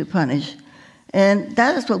hurt and to punish. And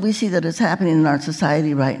that is what we see that is happening in our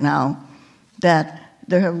society right now, that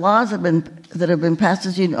there are laws that have been passed,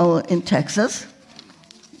 as you know, in Texas,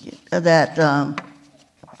 that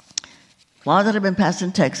laws that have been passed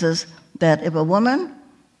in Texas that if a woman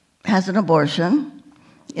has an abortion,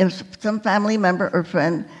 if some family member or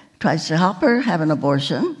friend tries to help her have an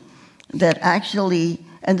abortion, that actually,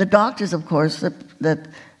 and the doctors, of course, that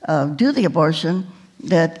do the abortion,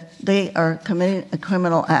 that they are committing a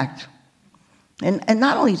criminal act. And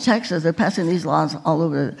not only Texas, they're passing these laws all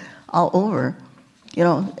over,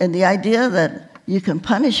 and the idea that you can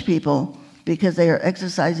punish people because they are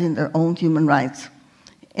exercising their own human rights.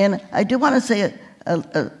 And I do want to say a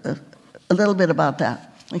little bit about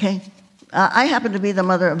that, okay? I happen to be the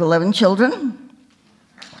mother of 11 children.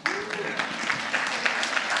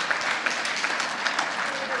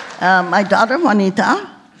 My daughter, Juanita,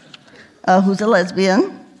 who's a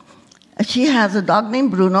lesbian, she has a dog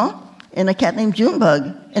named Bruno and a cat named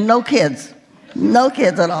Junebug, and no kids. No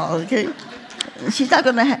kids at all, okay? She's not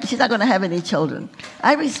gonna have any children.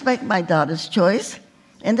 I respect my daughter's choice,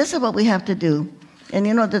 and this is what we have to do. And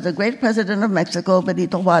you know, there's a great president of Mexico,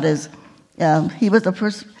 Benito Juarez. He was the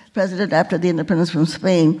first president after the independence from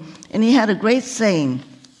Spain, and he had a great saying,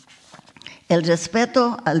 El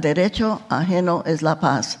respeto al derecho ajeno es la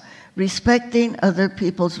paz. Respecting other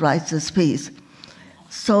people's rights is peace.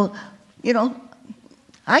 So, you know,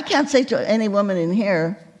 I can't say to any woman in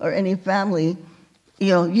here or any family, you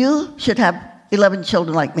know, you should have 11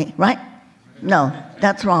 children like me, right? No,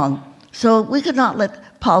 that's wrong. So we could not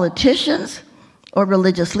let politicians or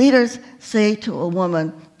religious leaders say to a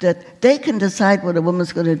woman that they can decide what a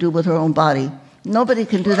woman's going to do with her own body. Nobody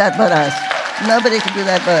can do that but us. Nobody can do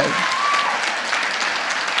that but us.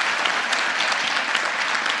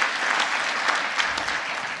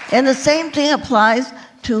 And the same thing applies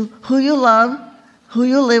to who you love, who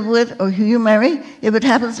you live with, or who you marry. If it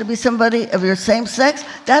happens to be somebody of your same sex,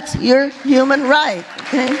 that's your human right,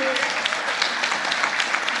 okay?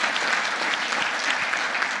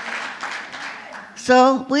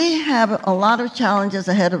 So we have a lot of challenges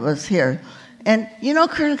ahead of us here. And you know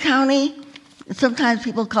Kern County, sometimes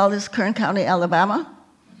people call this Kern County, Alabama.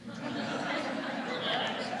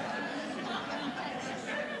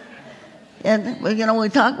 And you know,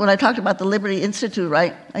 when I talked about the Liberty Institute,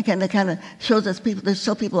 right? It kind of shows us people. There's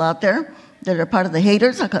still people out there that are part of the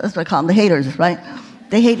haters. That's what I call them, the haters, right?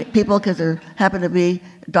 They hate people because they happen to be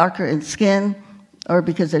darker in skin, or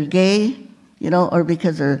because they're gay, you know, or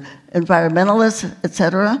because they're environmentalists,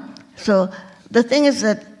 etc. So the thing is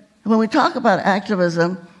that when we talk about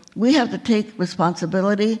activism, we have to take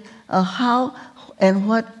responsibility of how and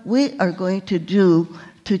what we are going to do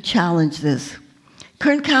to challenge this.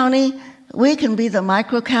 Kern County, we can be the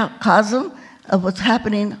microcosm of what's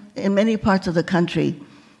happening in many parts of the country.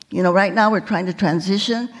 You know, right now we're trying to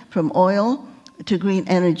transition from oil to green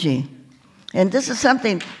energy. And this is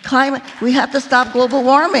something, climate, we have to stop global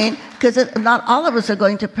warming because not all of us are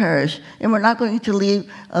going to perish, and we're not going to leave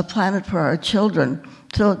a planet for our children.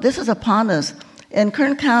 So this is upon us. In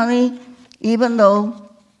Kern County, even though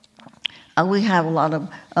we have a lot of,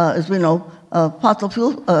 as we know, fossil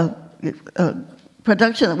fuel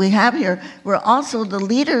production that we have here, we're also the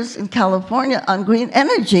leaders in California on green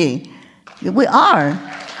energy. We are.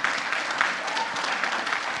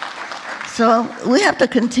 So we have to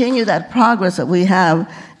continue that progress that we have.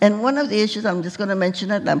 And one of the issues, I'm just going to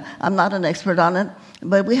mention it, I'm not an expert on it,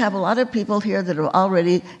 but we have a lot of people here that have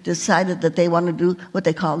already decided that they want to do what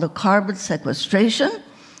they call the carbon sequestration.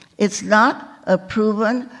 It's not a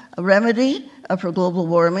proven remedy for global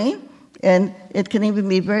warming. And it can even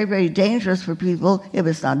be very, very dangerous for people if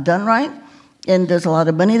it's not done right. And there's a lot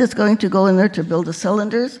of money that's going to go in there to build the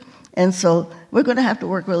cylinders. And so we're going to have to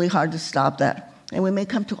work really hard to stop that. And we may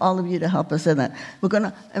come to all of you to help us in that. We're going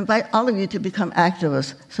to invite all of you to become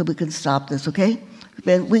activists so we can stop this, okay?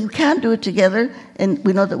 And we can do it together, and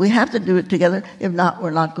we know that we have to do it together. If not,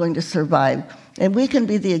 we're not going to survive. And we can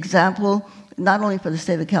be the example, not only for the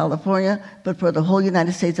state of California, but for the whole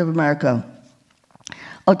United States of America.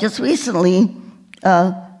 Oh, just recently,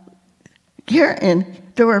 there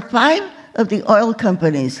were 5 of the oil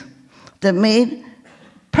companies that made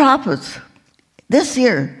profits this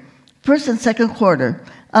year, first and second quarter,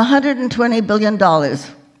 $120 billion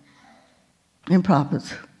in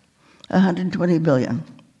profits, $120 billion.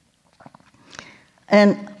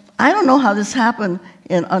 And I don't know how this happened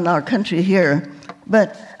in our country here,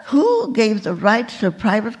 but who gave the right to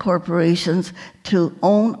private corporations to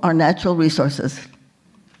own our natural resources?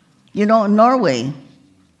 You know, Norway,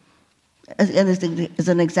 and as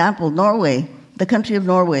an example, Norway, the country of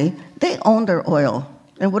Norway, they own their oil.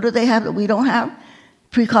 And what do they have that we don't have?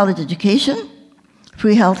 Free college education,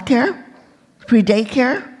 free health care, free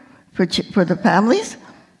daycare for the families.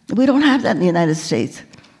 We don't have that in the United States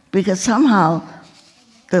because somehow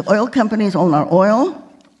the oil companies own our oil.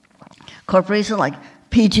 Corporations like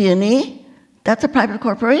PG&E, that's a private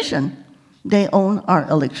corporation. They own our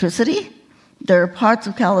electricity. There are parts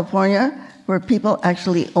of California where people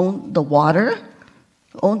actually own the water,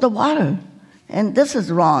 and this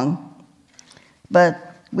is wrong. But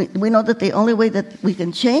we know that the only way that we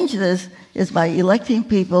can change this is by electing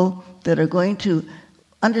people that are going to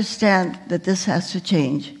understand that this has to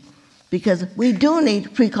change. Because we do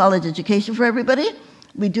need free college education for everybody.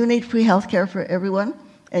 We do need free health care for everyone.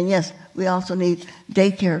 And yes, we also need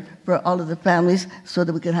daycare for all of the families so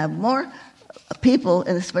that we can have more people,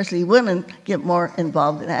 and especially women, get more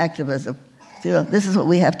involved in activism. So this is what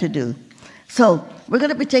we have to do. So we're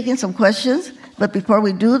going to be taking some questions, but before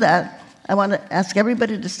we do that, I want to ask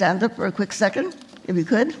everybody to stand up for a quick second, if you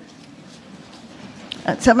could.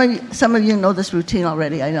 Some of you know this routine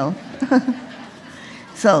already, I know.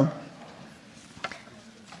 So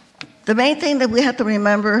the main thing that we have to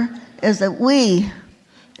remember is that we,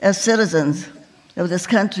 as citizens of this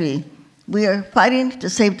country, we are fighting to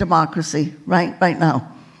save democracy right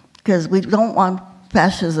now, because we don't want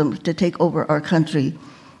fascism to take over our country.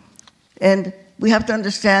 And we have to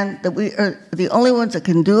understand that we are the only ones that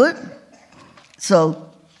can do it. So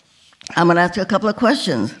I'm going to ask you a couple of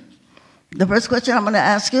questions. The first question I'm going to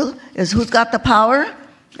ask you is, who's got the power?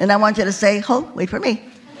 And I want you to say, wait for me.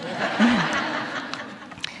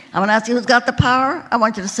 I'm going to ask you who's got the power. I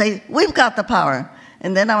want you to say, we've got the power.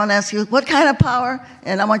 And then I want to ask you, what kind of power?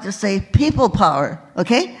 And I want you to say, people power,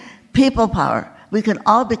 okay? People power. We can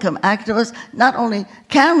all become activists. Not only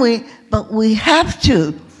can we, but we have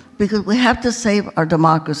to, because we have to save our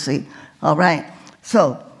democracy, all right?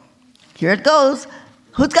 So here it goes.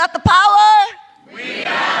 Who's got the power? We got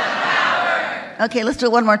the power. Okay, let's do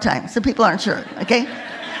it one more time. Some people aren't sure, okay?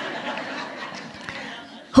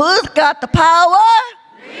 Who's got the power?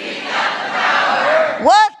 We got the power.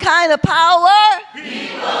 What kind of power?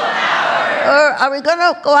 People power. Or are we going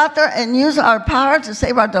to go out there and use our power to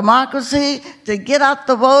save our democracy, to get out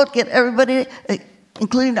the vote, get everybody,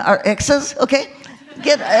 including our exes, okay?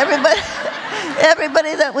 Get everybody,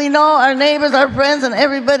 everybody that we know, our neighbors, our friends, and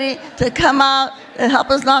everybody to come out and help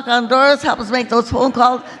us knock on doors, help us make those phone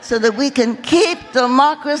calls so that we can keep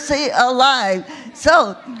democracy alive.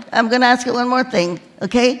 So I'm going to ask you one more thing,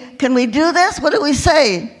 okay? Can we do this? What do we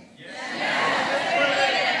say? Yes.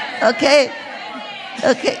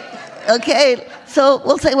 Okay. So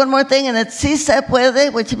we'll say one more thing, and it's "sí se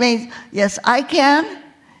puede," which means yes, I can,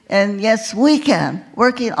 and yes, we can,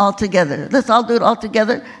 working all together. Let's all do it all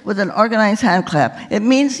together with an organized hand clap. It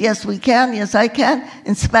means yes, we can, yes, I can.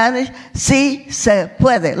 In Spanish, sí se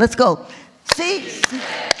puede. Let's go. Sí se puede.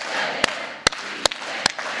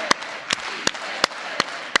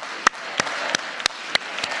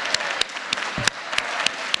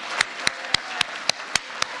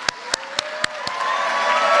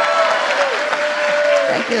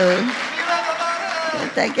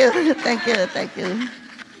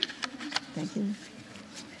 Thank you.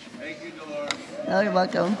 Thank you, Dolores. Oh, you're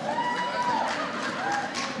welcome.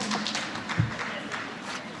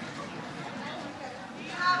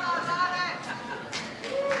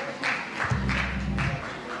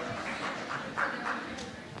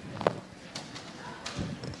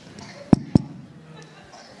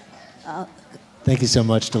 Thank you so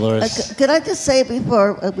much, Dolores. Could I just say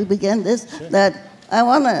before we begin this, sure, that I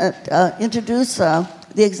want to introduce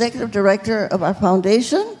the executive director of our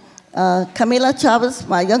foundation, Camila Chavez,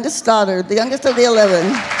 my youngest daughter, the youngest of the 11.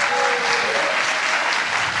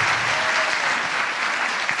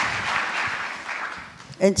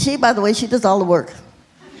 And she, by the way, she does all the work.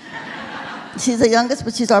 She's the youngest,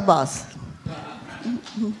 but she's our boss.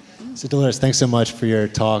 So Dolores, thanks so much for your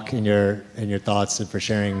talk and your thoughts, and for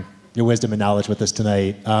sharing your wisdom and knowledge with us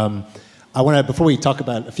tonight. I want to, before we talk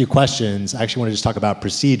about a few questions, I actually want to just talk about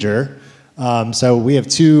procedure. So we have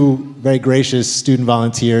two very gracious student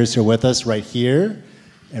volunteers who are with us right here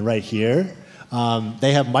and right here.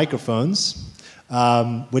 They have microphones,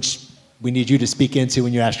 which we need you to speak into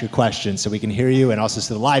when you ask your question, so we can hear you, and also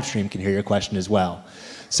so the live stream can hear your question as well.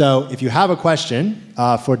 So if you have a question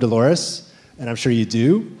for Dolores, and I'm sure you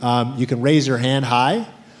do, you can raise your hand high,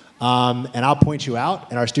 and I'll point you out,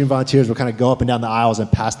 and our student volunteers will kind of go up and down the aisles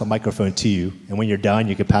and pass the microphone to you. And when you're done,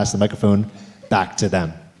 you can pass the microphone back to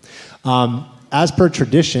them. As per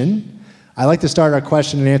tradition, I like to start our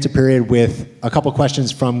question and answer period with a couple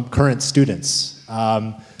questions from current students.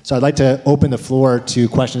 So I'd like to open the floor to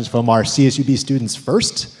questions from our CSUB students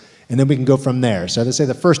first, and then we can go from there. So let's say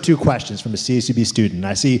the first two questions from a CSUB student.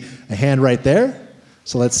 I see a hand right there,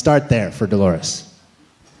 so let's start there for Dolores.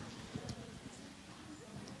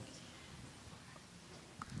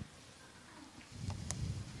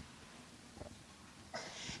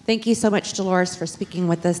 Thank you so much, Dolores, for speaking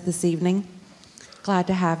with us this evening. Glad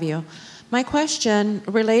to have you. My question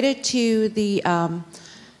related to the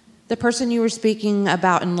person you were speaking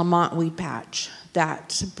about in Lamont Weed Patch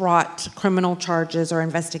that brought criminal charges or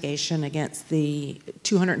investigation against the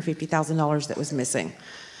 $250,000 that was missing.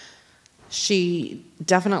 She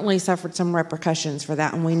definitely suffered some repercussions for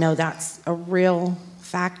that, and we know that's a real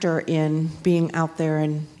factor in being out there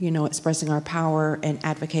and, expressing our power and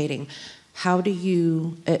advocating. how do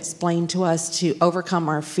you explain to us to overcome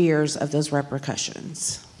our fears of those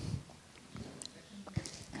repercussions?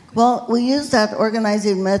 Well, we use that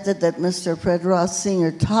organizing method that Mr. Fred Ross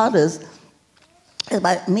Sr. taught us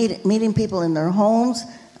by meeting people in their homes,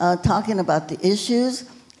 talking about the issues,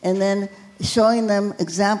 and then showing them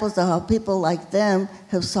examples of how people like them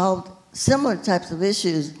have solved similar types of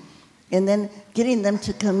issues, and then getting them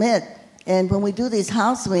to commit. And when we do these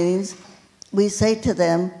house meetings, we say to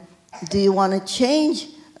them, do you want to change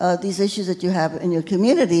these issues that you have in your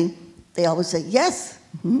community? They always say, yes.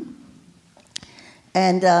 Mm-hmm.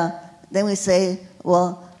 And then we say,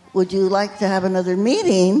 well, would you like to have another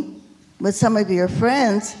meeting with some of your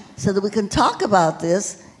friends so that we can talk about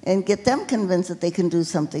this and get them convinced that they can do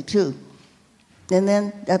something too? And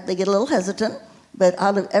then they get a little hesitant, but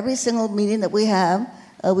out of every single meeting that we have,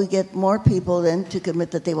 we get more people then to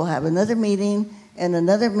commit that they will have another meeting and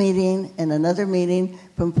another meeting and another meeting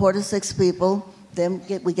from 4 to 6 people. Then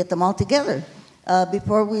we get them all together.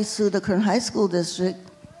 Before we sued the Kern High School District,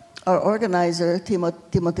 our organizer,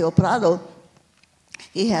 Timoteo Prado,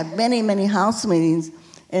 he had many, many house meetings.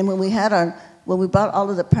 And when we brought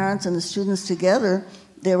all of the parents and the students together,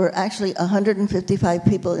 there were actually 155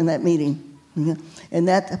 people in that meeting. And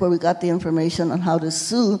that's where we got the information on how to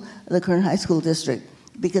sue the Kern High School District,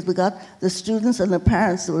 because we got the students and the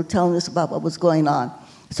parents that were telling us about what was going on.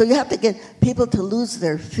 So you have to get people to lose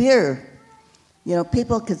their fear. You know,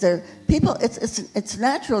 because it's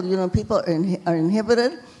natural. You know, people are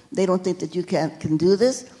inhibited. They don't think that you can do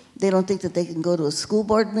this. They don't think that they can go to a school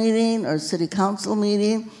board meeting or a city council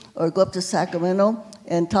meeting or go up to Sacramento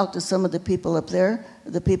and talk to some of the people up there,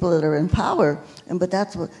 the people that are in power. But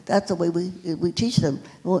that's the way we teach them.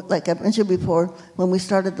 Well, like I mentioned before, when we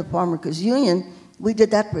started the Farm Workers Union, we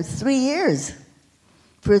did that for 3 years.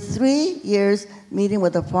 For 3 years, meeting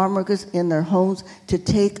with the farm workers in their homes to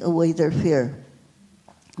take away their fear.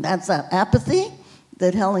 That's that apathy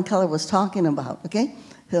that Helen Keller was talking about, okay?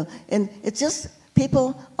 So, and it's just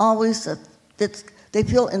people always, they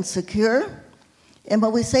feel insecure. And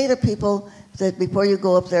what we say to people that before you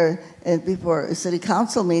go up there and before a city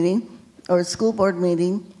council meeting or a school board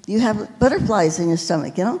meeting, you have butterflies in your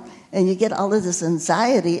stomach, you know? And you get all of this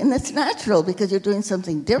anxiety, and it's natural because you're doing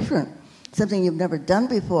something different, something you've never done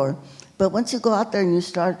before. But once you go out there and you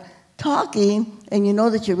start talking, and you know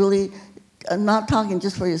that you're really not talking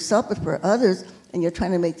just for yourself, but for others, and you're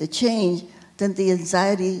trying to make the change, then the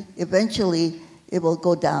anxiety, eventually, it will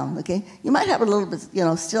go down, okay? You might have a little bit, you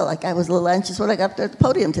know, still, like I was a little anxious when I got up there at the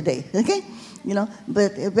podium today, okay? You know,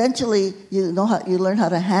 but eventually, you learn how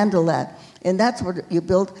to handle that. And that's where you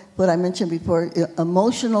build what I mentioned before,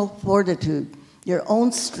 emotional fortitude, your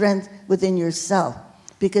own strength within yourself,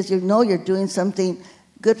 because you know you're doing something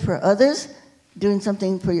good for others, doing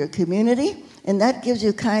something for your community, and that gives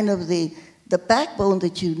you kind of the backbone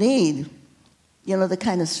that you need, you know, the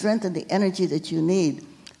kind of strength and the energy that you need.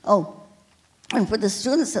 Oh, and for the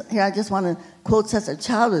students here, I just want to quote Cesar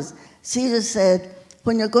Chavez. Caesar said,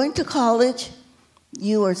 when you're going to college,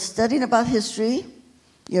 you are studying about history,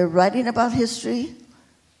 you're writing about history,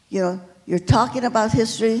 you know, you're talking about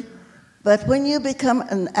history, but when you become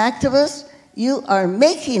an activist, you are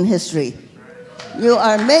making history. You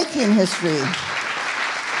are making history.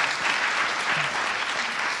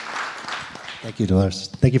 Thank you, Dolores.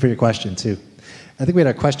 Thank you for your question, too. I think we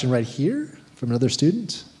had a question right here from another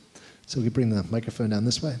student. So we can bring the microphone down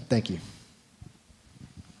this way. Thank you.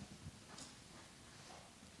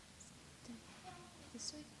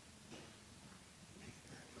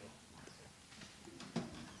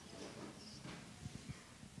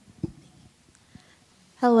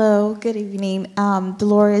 Hello, good evening.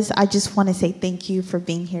 Dolores, I just want to say thank you for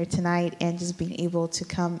being here tonight and just being able to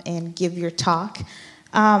come and give your talk.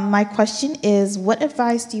 My question is, what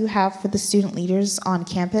advice do you have for the student leaders on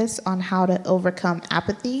campus on how to overcome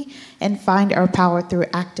apathy and find our power through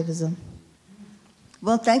activism?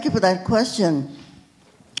 Well, thank you for that question.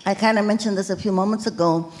 I kind of mentioned this a few moments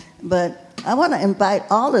ago, but I want to invite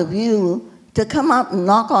all of you to come out and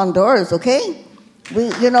knock on doors, okay? We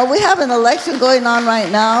have an election going on right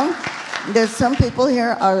now. There's some people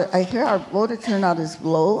here, I hear our voter turnout is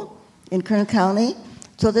low in Kern County.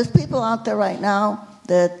 So there's people out there right now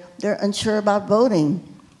that they're unsure about voting.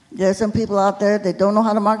 There's some people out there that don't know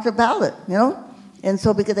how to mark their ballot, you know? And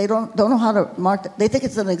so because they don't know how to mark, they think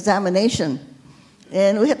it's an examination.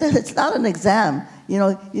 And it's not an exam. You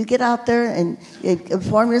know, you get out there and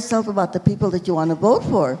inform yourself about the people that you want to vote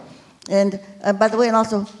for. And by the way, and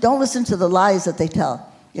also, don't listen to the lies that they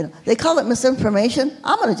tell. You know, they call it misinformation.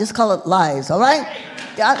 I'm going to just call it lies, all right?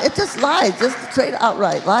 Yeah, it's just lies, just straight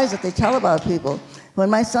outright lies that they tell about people. When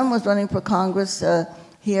my son was running for Congress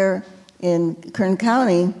here in Kern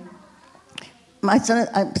County. My son,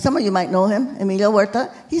 some of you might know him, Emilio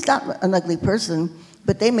Huerta. He's not an ugly person,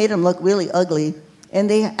 but they made him look really ugly. And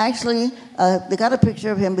they actually, they got a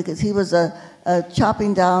picture of him because he was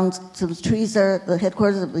chopping down some trees there at the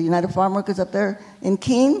headquarters of the United Farm Workers up there in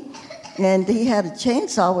Keene. And he had a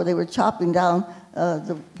chainsaw where they were chopping down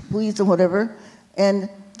the weeds and whatever. And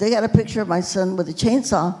they got a picture of my son with a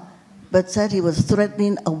chainsaw, but said he was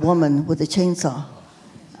threatening a woman with a chainsaw.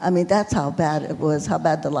 I mean, that's how bad it was, how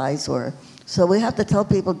bad the lies were. So we have to tell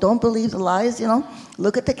people, don't believe the lies, you know.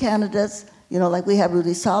 Look at the candidates, you know, like we have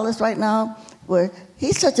Rudy Salas right now, where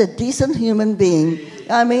he's such a decent human being.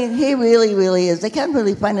 I mean, he really, really is. They can't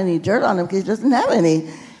really find any dirt on him because he doesn't have any.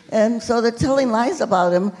 And so they're telling lies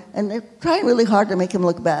about him, and they're trying really hard to make him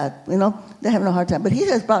look bad, you know. They're having a hard time. But he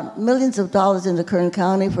has brought millions of dollars into Kern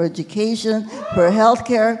County for education, for health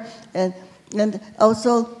care, and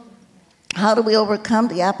also, how do we overcome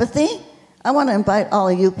the apathy? I want to invite all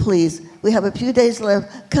of you, please. We have a few days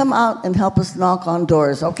left. Come out and help us knock on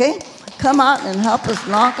doors, okay? Come out and help us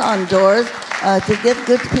knock on doors to get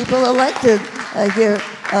good people elected here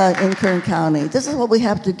in Kern County. This is what we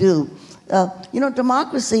have to do. You know,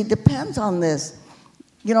 democracy depends on this.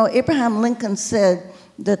 You know, Abraham Lincoln said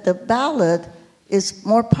that the ballot is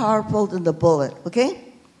more powerful than the bullet, okay?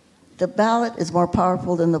 The ballot is more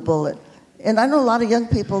powerful than the bullet. And I know a lot of young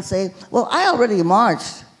people say, well, I already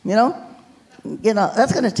marched, you know?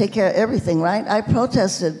 That's going to take care of everything, right? I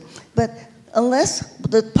protested. But unless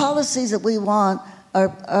the policies that we want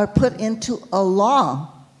are put into a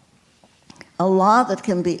law that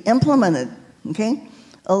can be implemented, okay?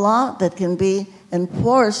 A law that can be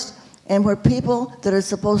enforced, and where people that are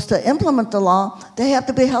supposed to implement the law, they have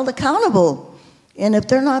to be held accountable. And if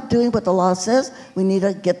they're not doing what the law says, we need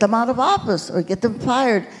to get them out of office or get them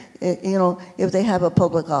fired, you know, if they have a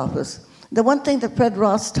public office. The one thing that Fred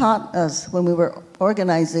Ross taught us when we were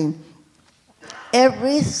organizing,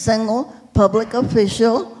 every single public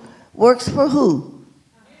official works for who?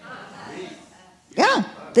 Yeah,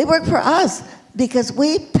 they work for us because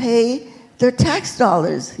we pay their tax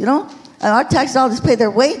dollars, you know? And our tax dollars pay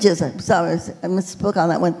their wages. I'm sorry, I misspoke on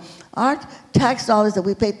that one. Our tax dollars that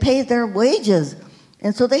we pay their wages.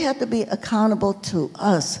 And so they have to be accountable to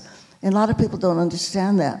us. And a lot of people don't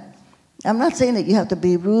understand that. I'm not saying that you have to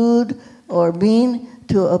be rude or mean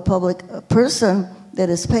to a public person that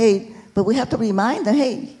is paid, but we have to remind them,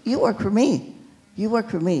 hey, you work for me. You work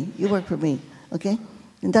for me. You work for me, okay?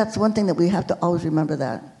 And that's one thing that we have to always remember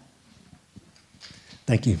that.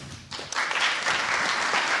 Thank you.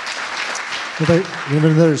 We have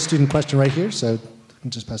another student question right here, so you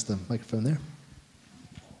can just pass the microphone there.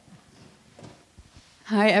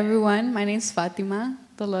 Hi, everyone. My name is Fatima.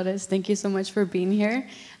 Dolores, thank you so much for being here.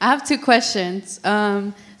 I have two questions.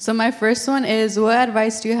 So my first one is, what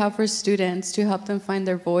advice do you have for students to help them find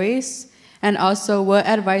their voice? And also, what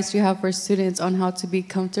advice do you have for students on how to be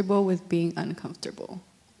comfortable with being uncomfortable?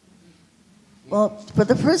 Well, for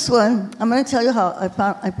the first one, I'm going to tell you how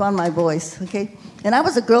I found my voice, okay? And I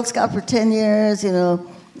was a Girl Scout for 10 years, you know.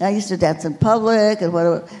 I used to dance in public and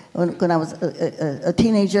when I was a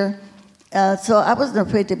teenager. So I wasn't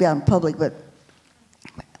afraid to be out in public, but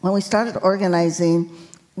when we started organizing,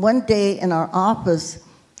 one day in our office,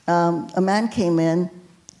 a man came in,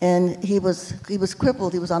 and he was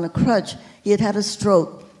crippled. He was on a crutch. He had had a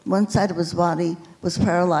stroke. One side of his body was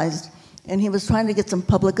paralyzed, and he was trying to get some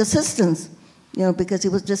public assistance, you know, because he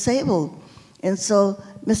was disabled. And so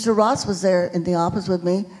Mr. Ross was there in the office with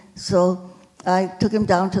me, so I took him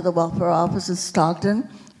down to the welfare office in Stockton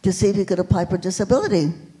to see if he could apply for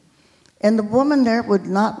disability. And the woman there would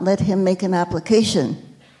not let him make an application.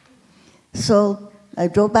 So I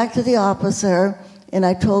drove back to the office there, and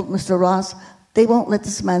I told Mr. Ross, they won't let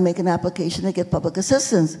this man make an application to get public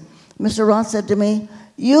assistance. Mr. Ross said to me,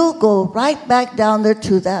 you go right back down there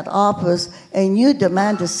to that office, and you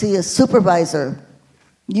demand to see a supervisor.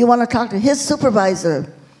 You want to talk to his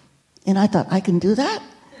supervisor. And I thought, I can do that?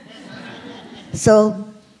 So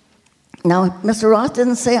now Mr. Ross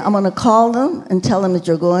didn't say, I'm going to call them and tell them that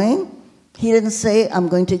you're going. He didn't say, I'm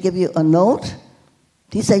going to give you a note.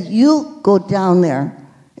 He said, you go down there.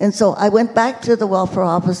 And so I went back to the welfare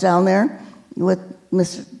office down there with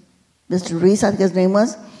Mr. Reese, I think his name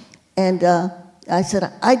was, and I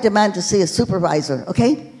said, I demand to see a supervisor,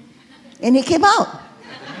 okay? And he came out.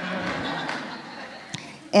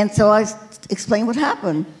 And so I explained what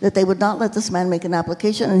happened, that they would not let this man make an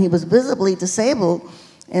application, and he was visibly disabled.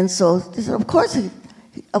 And so they said, of course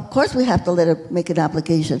we have to let him make an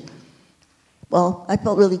application. Well, I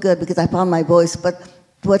felt really good because I found my voice, but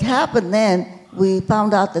what happened then we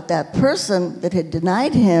found out that that person that had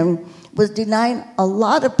denied him was denying a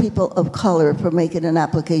lot of people of color from making an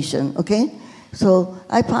application, okay? So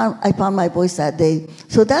I found my voice that day.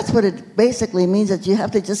 So that's what it basically means, that you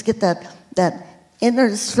have to just get that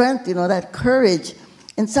inner strength, you know, that courage.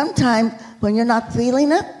 And sometimes when you're not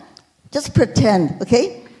feeling it, just pretend,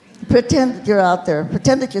 okay? Pretend that you're out there.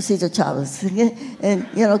 Pretend that you're Cesar Chavez. And,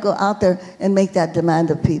 you know, go out there and make that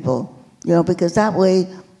demand of people. You know, because that way,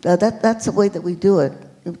 that's the way that we do it.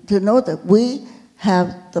 To know that we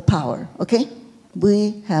have the power, okay?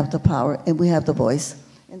 We have the power and we have the voice.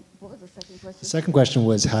 And what was the second question? The second question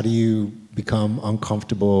was, how do you become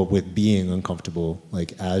uncomfortable with being uncomfortable,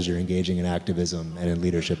 like as you're engaging in activism and in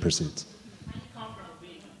leadership pursuits?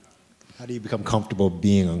 How do you become comfortable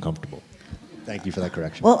being uncomfortable? Thank you for that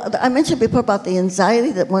correction. Well, I mentioned before about the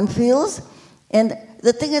anxiety that one feels. And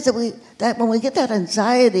the thing is that when we get that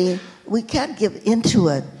anxiety, we can't give into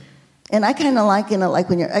it. And I kind of liken it like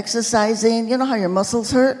when you're exercising, you know how your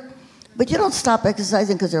muscles hurt? But you don't stop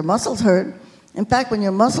exercising because your muscles hurt. In fact, when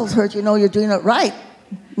your muscles hurt, you know you're doing it right.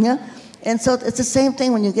 Yeah? And so it's the same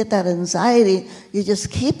thing when you get that anxiety. You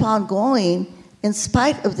just keep on going in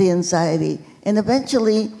spite of the anxiety. And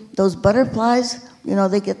eventually, those butterflies, you know,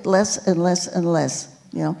 they get less and less and less.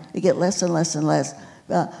 You know, they get less and less and less.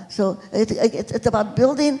 So it's about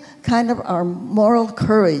building kind of our moral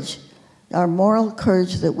courage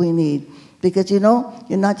that we need. Because, you know,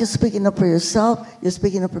 you're not just speaking up for yourself, you're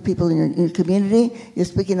speaking up for people in your community, you're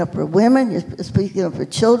speaking up for women, you're speaking up for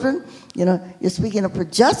children, you know, you're speaking up for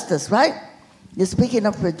justice, right? You're speaking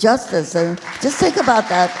up for justice. And just think about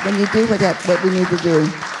that when you do what we need to do.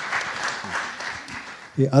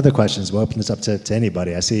 Yeah, other questions? We'll open this up to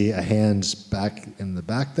anybody. I see a hand back in the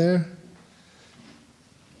back there.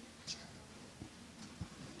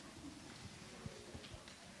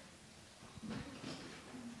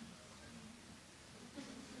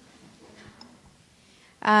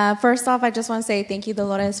 First off, I just want to say thank you,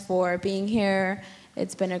 Dolores, for being here.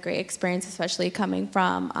 It's been a great experience, especially coming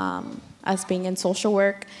from us being in social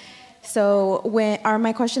work. So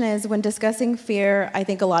my question is, when discussing fear, I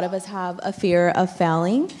think a lot of us have a fear of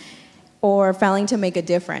failing or failing to make a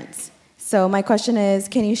difference. So my question is,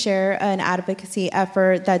 can you share an advocacy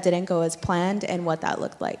effort that didn't go as planned and what that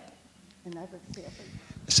looked like? An advocacy effort.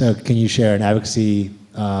 So can you share an advocacy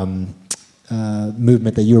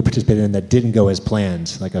movement that you were participating in that didn't go as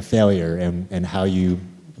planned, like a failure, and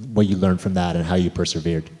what you learned from that and how you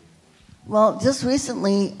persevered? Well, just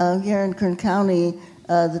recently here in Kern County,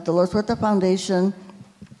 the Dolores Huerta Foundation,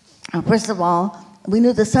 first of all, we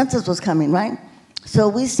knew the census was coming, right? So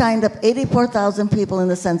we signed up 84,000 people in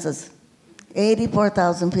the census,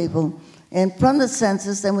 84,000 people. And from the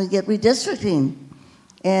census, then we get redistricting.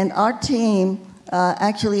 And our team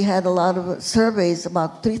actually had a lot of surveys,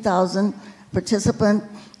 about 3,000 participants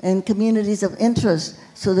and communities of interest,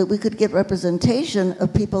 so that we could get representation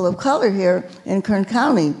of people of color here in Kern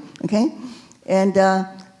County, okay? And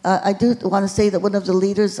I do want to say that one of the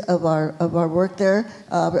leaders of our work there,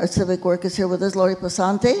 our civic work, is here with us, Lori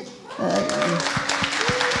Pasante.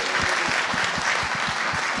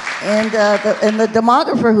 And the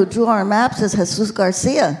demographer who drew our maps is Jesus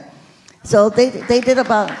Garcia. So they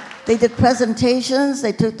did presentations,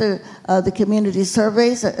 they took the community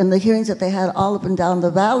surveys and the hearings that they had all up and down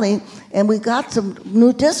the valley, and we got some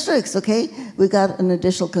new districts, okay? We got an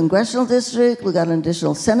additional congressional district, we got an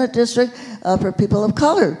additional Senate district for people of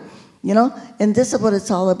color, you know? And this is what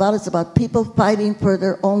it's all about. It's about people fighting for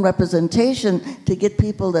their own representation, to get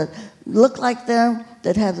people that look like them,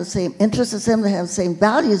 that have the same interests as them, that have the same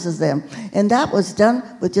values as them. And that was done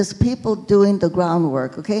with just people doing the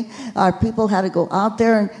groundwork, okay? Our people had to go out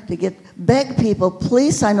there and to beg people,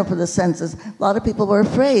 please sign up for the census. A lot of people were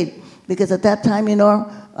afraid, because at that time, you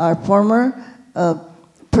know, our former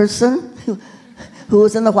person who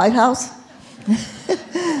was in the White House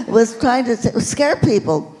was trying to scare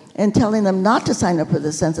people and telling them not to sign up for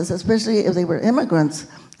the census, especially if they were immigrants.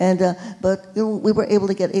 But you know, we were able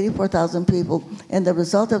to get 84,000 people, and the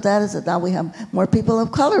result of that is that now we have more people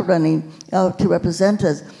of color running to represent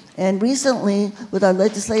us. And recently, with our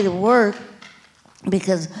legislative work,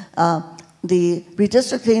 because the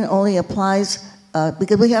redistricting only applies,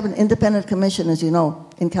 because we have an independent commission, as you know,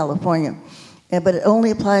 in California, but it only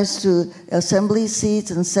applies to assembly seats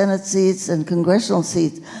and Senate seats and congressional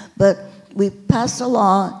seats. But we passed a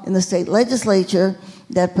law in the state legislature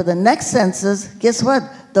that for the next census, guess what?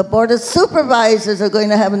 The Board of Supervisors are going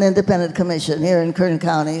to have an independent commission here in Kern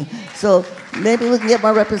County. So maybe we can get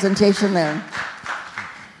more representation there.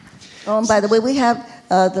 Oh, and by the way, we have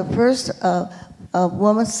the first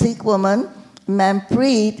woman, Sikh woman,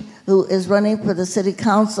 Manpreet, who is running for the city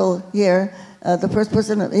council here, the first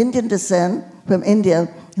person of Indian descent from India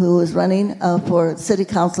who is running for city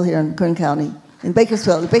council here in Kern County, in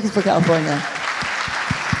Bakersfield, California.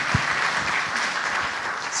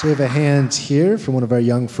 So we have a hand here from one of our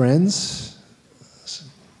young friends.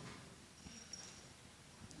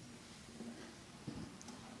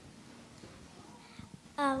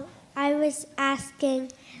 I was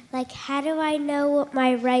asking, like, how do I know what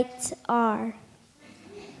my rights are?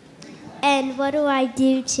 And what do I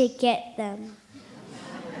do to get them?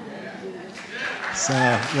 So,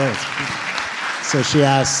 yes. So she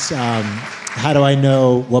asks, how do I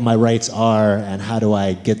know what my rights are and how do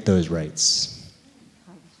I get those rights?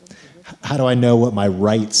 How do I know what my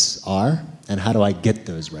rights are and how do I get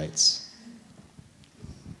those rights?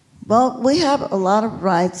 Well, we have a lot of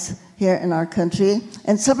rights here in our country,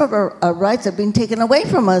 and some of our rights have been taken away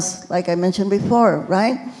from us, like I mentioned before,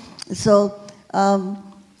 right? So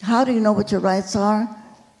how do you know what your rights are?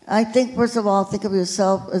 I think, first of all, think of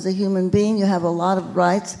yourself as a human being. You have a lot of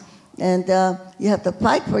rights, and you have to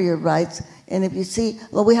fight for your rights. And if you see,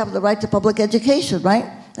 well, we have the right to public education, right?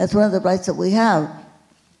 That's one of the rights that we have.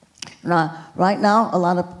 Now, right now, a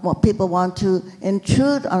lot of people want to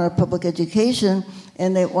intrude on our public education,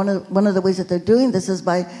 and one of the ways that they're doing this is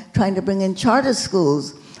by trying to bring in charter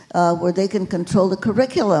schools where they can control the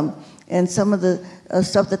curriculum and some of the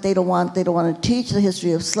stuff that they don't want. They don't want to teach the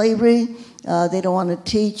history of slavery. They don't want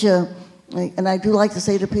to teach, and I do like to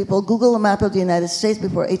say to people, Google a map of the United States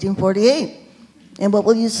before 1848, and what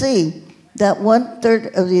will you see? That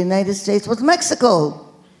 1/3 of the United States was Mexico.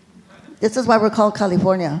 This is why we're called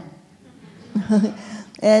California.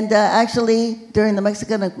 And actually, during the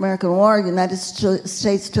Mexican-American War, the United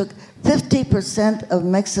States took 50% of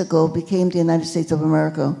Mexico became the United States of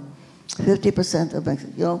America. 50% of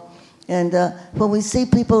Mexico, you know. And when we see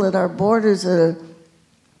people at our borders that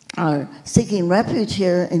are seeking refuge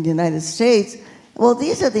here in the United States, well,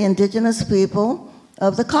 these are the indigenous people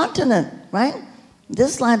of the continent, right?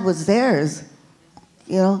 This land was theirs.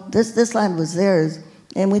 You know, this land was theirs.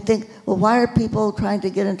 And we think, well, why are people trying to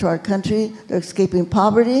get into our country? They're escaping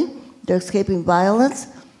poverty. They're escaping violence.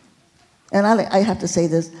 And I have to say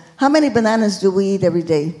this. How many bananas do we eat every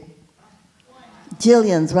day?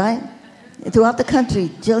 Jillions, right? Throughout the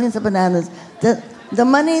country, jillions of bananas. The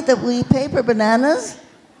money that we pay for bananas,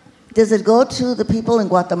 does it go to the people in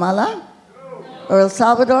Guatemala? Or El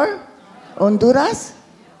Salvador? Honduras?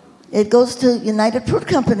 It goes to United Fruit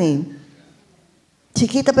Company.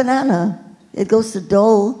 Chiquita Banana. It goes to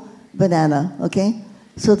Dole Banana, okay?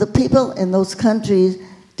 So the people in those countries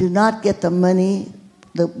do not get the money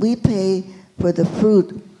that we pay for the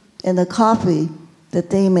fruit and the coffee that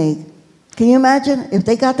they make. Can you imagine if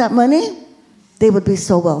they got that money? They would be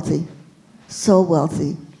so wealthy, so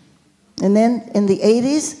wealthy. And then in the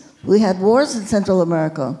 80s, we had wars in Central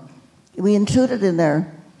America. We intruded in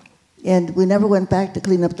there, and we never went back to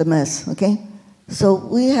clean up the mess, okay? So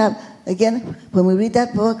we have, again, when we read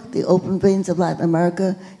that book, The Open Veins of Latin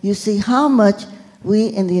America, you see how much we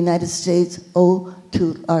in the United States owe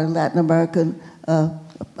to our Latin American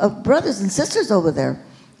brothers and sisters over there.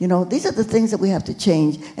 You know, these are the things that we have to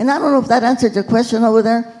change. And I don't know if that answered your question over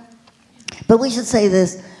there, but we should say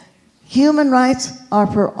this. Human rights are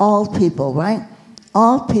for all people, right?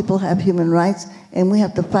 All people have human rights, and we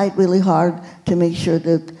have to fight really hard to make sure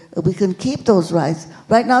that we can keep those rights.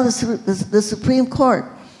 Right now, the Supreme Court,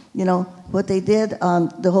 you know, what they did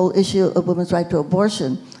on the whole issue of women's right to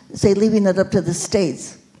abortion, say leaving it up to the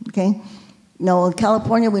states, okay? Now, in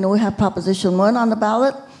California, we know we have Proposition 1 on the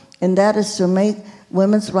ballot, and that is to make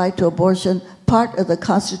women's right to abortion part of the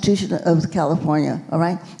Constitution of California, all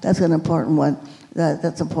right? That's an important one.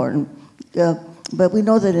 That's important. But we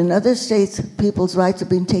know that in other states, people's rights are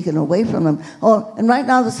being taken away from them. Oh, and right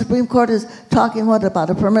now the Supreme Court is talking, what, about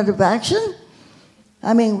affirmative action?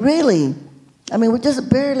 I mean, really? I mean, we're just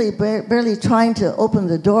barely trying to open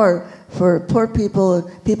the door for poor people,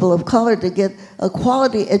 people of color, to get a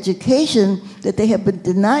quality education that they have been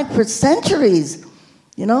denied for centuries,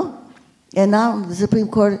 you know? And now the Supreme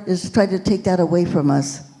Court is trying to take that away from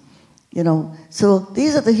us. You know, so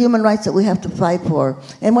these are the human rights that we have to fight for.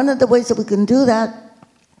 And one of the ways that we can do that,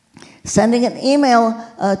 sending an email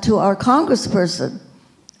to our congressperson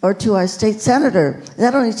or to our state senator.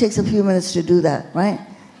 That only takes a few minutes to do that, right?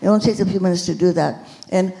 It only takes a few minutes to do that.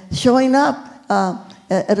 And showing up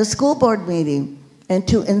at a school board meeting and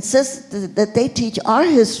to insist that they teach our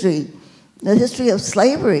history, the history of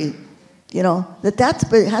slavery, you know, that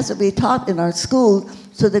has to be taught in our schools,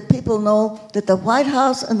 so that people know that the White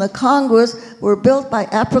House and the Congress were built by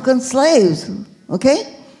African slaves,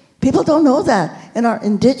 okay? People don't know that. and our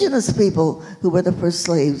indigenous people who were the first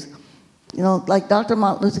slaves. You know, like Dr.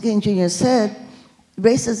 Martin Luther King Jr. said,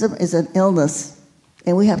 racism is an illness,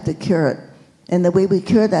 and we have to cure it. And the way we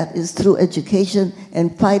cure that is through education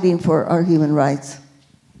and fighting for our human rights.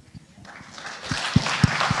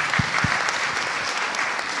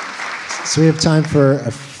 So we have time for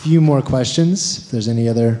a few more questions. If there's any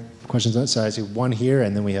other questions, so I see one here,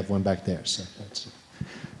 and then we have one back there. So that's it.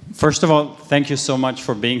 First of all, thank you so much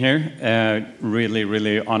for being here. Really,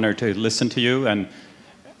 really honored to listen to you, and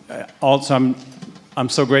also I'm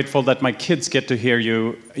so grateful that my kids get to hear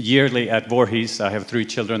you yearly at Voorhees. I have 3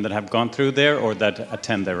 children that have gone through there or that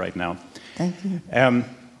attend there right now. Thank you.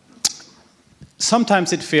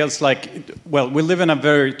 Sometimes it feels like, well, we live in a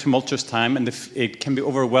very tumultuous time, and it can be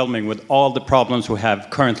overwhelming with all the problems we have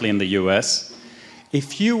currently in the US.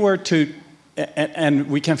 If you were to, and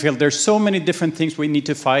we can feel there's so many different things we need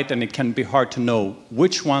to fight, and it can be hard to know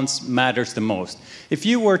which ones matters the most. If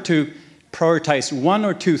you were to prioritize 1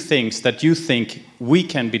 or 2 things that you think we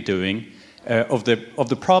can be doing of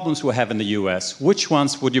the problems we have in the US, which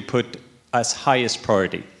ones would you put as highest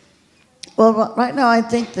priority? Well, right now I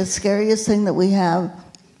think the scariest thing that we have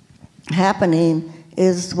happening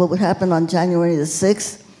is what would happen on January the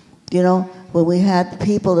 6th, you know, when we had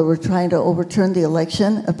people that were trying to overturn the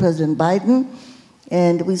election of President Biden,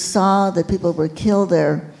 and we saw that people were killed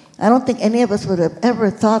there. I don't think any of us would have ever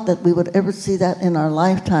thought that we would ever see that in our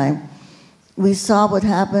lifetime. We saw what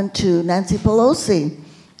happened to Nancy Pelosi,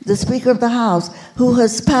 the Speaker of the House, who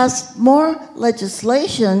has passed more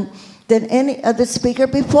legislation than any other speaker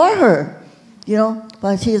before her, you know,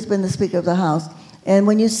 but she has been the Speaker of the House. And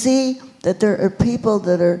when you see that there are people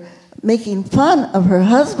that are making fun of her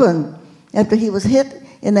husband after he was hit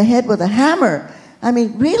in the head with a hammer, I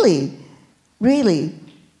mean, really, really,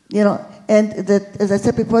 you know, and that, as I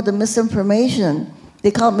said before, the misinformation,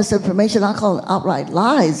 they call it misinformation, I call it outright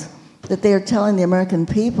lies that they are telling the American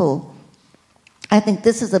people. I think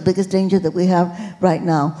this is the biggest danger that we have right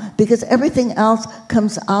now, because everything else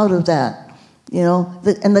comes out of that. You know,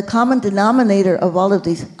 and the common denominator of all of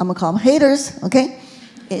these, I'm gonna call them haters, okay,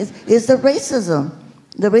 is the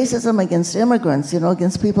racism against immigrants, you know,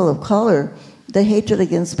 against people of color, the hatred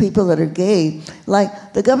against people that are gay.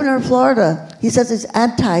 Like the governor of Florida, he says he's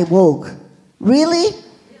anti-woke. Really?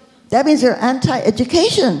 That means you're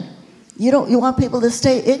anti-education. You want people to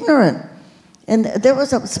stay ignorant. And there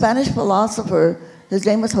was a Spanish philosopher, his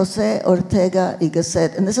name was Jose Ortega y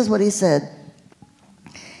Gasset, and this is what he said.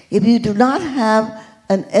 If you do not have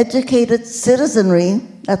an educated citizenry,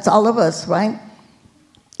 that's all of us, right?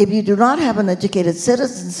 If you do not have an educated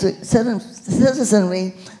citizenry,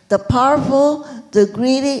 the powerful, the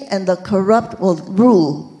greedy, and the corrupt will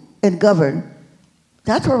rule and govern.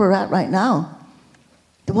 That's where we're at right now.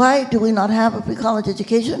 Why do we not have a pre-college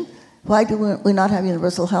education? Why do we not have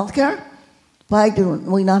universal health care? Why do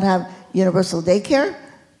we not have universal daycare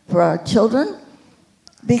for our children?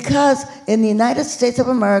 Because in the United States of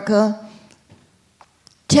America,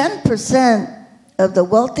 10% of the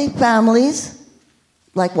wealthy families,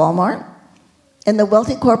 like Walmart, and the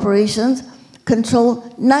wealthy corporations control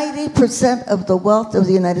 90% of the wealth of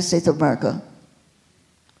the United States of America.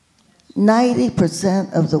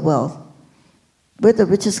 90% of the wealth. We're the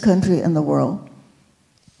richest country in the world.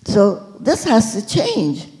 So this has to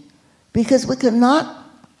change, because we cannot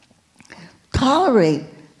tolerate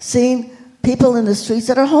seeing people in the streets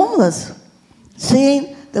that are homeless,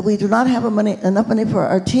 seeing that we do not have enough money for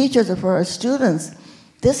our teachers or for our students.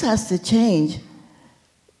 This has to change.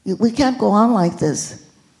 We can't go on like this.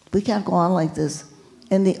 We can't go on like this.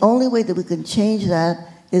 And the only way that we can change that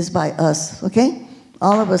is by us, okay?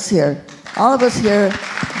 All of us here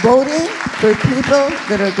voting for people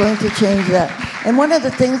that are going to change that. And one of the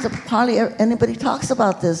things that hardly anybody talks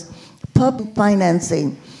about this, public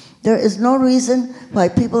financing. There is no reason why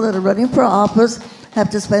people that are running for office have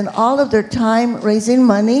to spend all of their time raising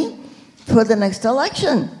money for the next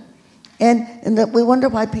election. And that we wonder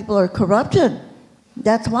why people are corrupted.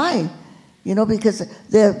 That's why. You know, because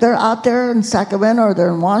they're out there in Sacramento or they're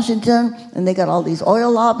in Washington, and they got all these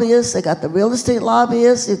oil lobbyists, they got the real estate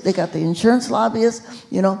lobbyists, they got the insurance lobbyists,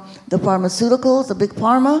 you know, the pharmaceuticals, the big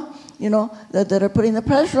pharma, you know, that are putting the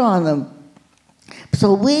pressure on them.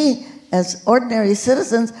 So we, as ordinary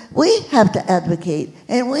citizens, we have to advocate,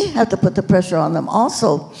 and we have to put the pressure on them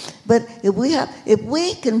also. But if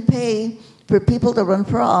we can pay for people to run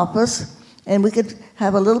for office, and we could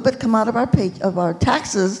have a little bit come out of our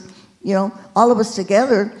taxes, you know, all of us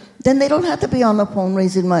together, then they don't have to be on the phone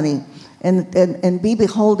raising money and be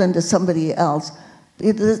beholden to somebody else.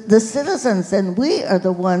 The citizens, and we are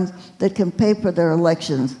the ones that can pay for their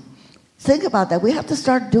elections. Think about that. We have to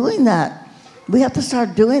start doing that. We have to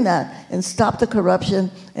start doing that and stop the corruption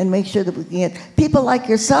and make sure that we can get people like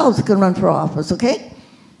yourselves who can run for office, okay?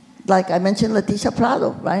 Like I mentioned Leticia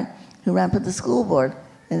Prado, right? Who ran for the school board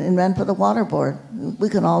and ran for the water board. We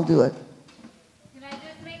can all do it. Can I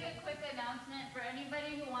just make a quick announcement for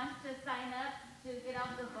anybody who wants to sign up to get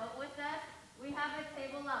out the vote with us? We have a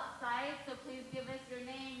table outside, so please give us your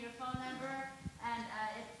name, your phone number, and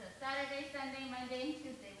it's a Saturday, Sunday, Monday, and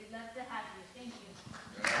Tuesday. We'd love to have you. Thank you.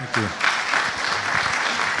 Thank you.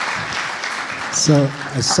 So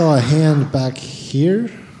I saw a hand back here.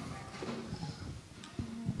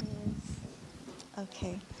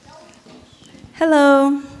 Okay.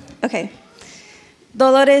 Hello. Okay.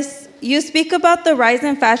 Dolores, you speak about the rise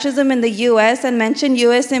in fascism in the U.S. and mention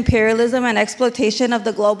U.S. imperialism and exploitation of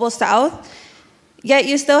the global South. Yet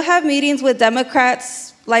you still have meetings with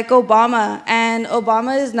Democrats like Obama, and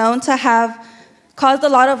Obama is known to have caused a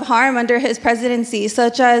lot of harm under his presidency,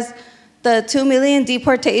 such as the 2 million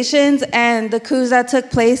deportations and the coups that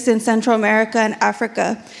took place in Central America and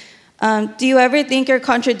Africa. Do you ever think you're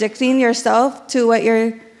contradicting yourself to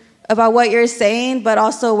about what you're saying, but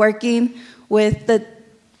also working with the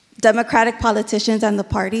Democratic politicians and the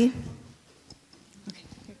party?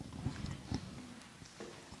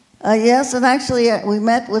 Yes, and actually we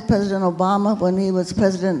met with President Obama when he was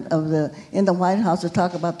president in the White House to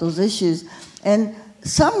talk about those issues. And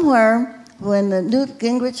somewhere when Newt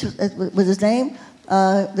Gingrich was his name,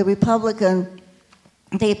 the Republican,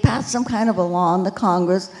 they passed some kind of a law in the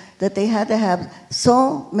Congress that they had to have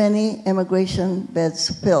so many immigration beds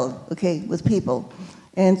filled, okay, with people.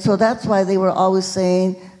 And so that's why they were always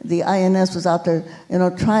saying the INS was out there,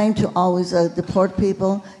 trying to always deport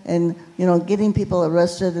people and, getting people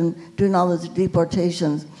arrested and doing all those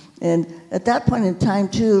deportations. And at that point in time,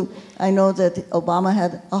 too, I know that Obama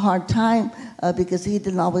had a hard time because he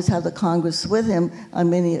didn't always have the Congress with him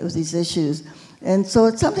on many of these issues. And so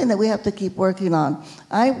it's something that we have to keep working on.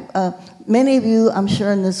 Many of you, I'm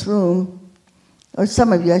sure in this room, or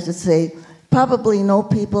some of you I should say, probably know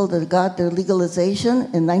people that got their legalization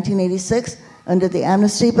in 1986 under the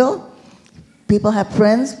amnesty bill. People have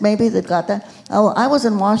friends maybe that got that. Oh, I was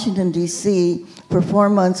in Washington, D.C. for 4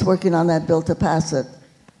 months working on that bill to pass it.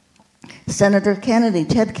 Senator Kennedy,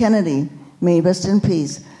 Ted Kennedy, may he rest in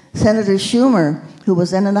peace. Senator Schumer, who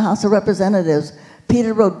was then in the House of Representatives.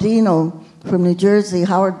 Peter Rodino from New Jersey,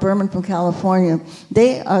 Howard Berman from California.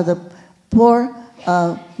 They are the poor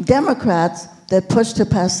Democrats that pushed to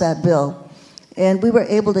pass that bill. And we were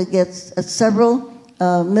able to get several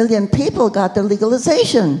million people got their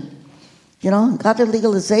legalization. Got their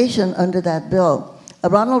legalization under that bill.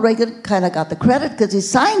 Ronald Reagan kind of got the credit because he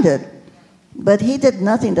signed it. But he did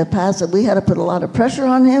nothing to pass it. We had to put a lot of pressure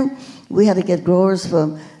on him. We had to get growers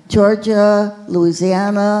from Georgia,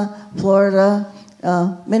 Louisiana, Florida,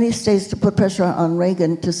 many states to put pressure on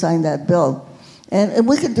Reagan to sign that bill. And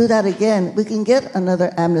we can do that again. We can get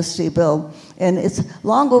another amnesty bill. And it's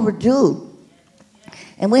long overdue.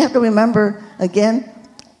 And we have to remember, again,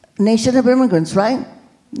 nation of immigrants, right?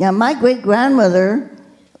 Yeah, my great-grandmother,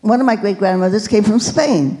 one of my great-grandmothers came from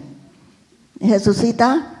Spain.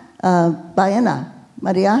 Jesusita Baena,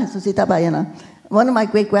 Maria Jesusita Baena. One of my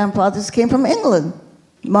great-grandfathers came from England,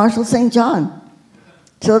 Marshall St. John.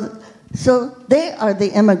 So they are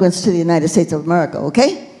the immigrants to the United States of America,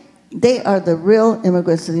 okay? They are the real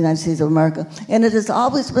immigrants to the United States of America. And it has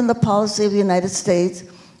always been the policy of the United States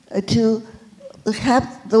to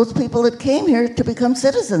have those people that came here to become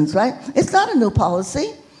citizens, right? It's not a new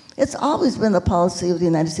policy. It's always been the policy of the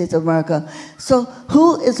United States of America. So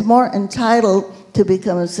who is more entitled to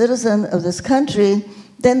become a citizen of this country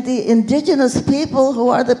than the indigenous people who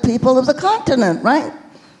are the people of the continent, right?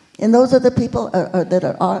 And those are the people that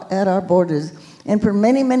are at our borders. And for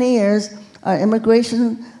many, many years, our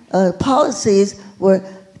immigration policies were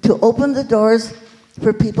to open the doors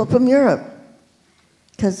for people from Europe,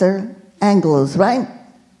 because they're Anglos, right?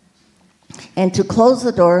 And to close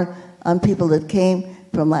the door on people that came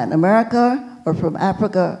from Latin America or from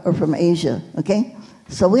Africa or from Asia, okay?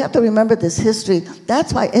 So we have to remember this history.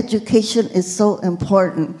 That's why education is so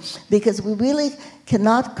important, because we really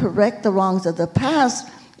cannot correct the wrongs of the past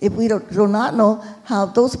if we do not know how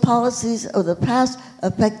those policies of the past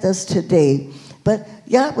affect us today. But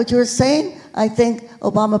yeah, what you were saying, I think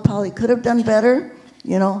Obama probably could have done better,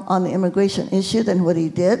 on the immigration issue than what he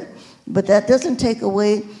did. But that doesn't take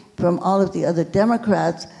away from all of the other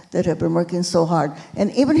Democrats that have been working so hard.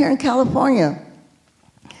 And even here in California,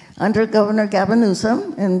 under Governor Gavin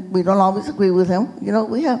Newsom, and we don't always agree with him,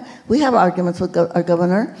 we have arguments with our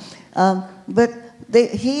governor, but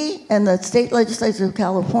he and the state legislature of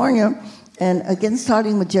California and again,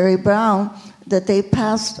 starting with Jerry Brown, that they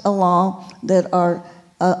passed a law that our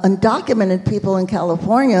undocumented people in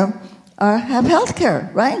California have health care,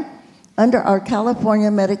 right? Under our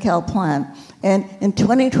California Medi-Cal plan. And in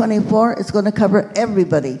 2024, it's going to cover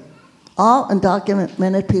everybody. All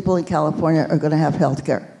undocumented people in California are going to have health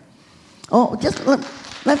care. Oh, just let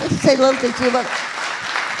me say a little thing to you about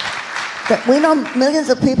that. We know millions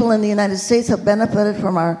of people in the United States have benefited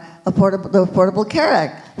from the Affordable Care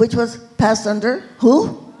Act, which was passed under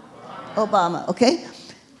who? Obama, okay?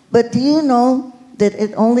 But do you know that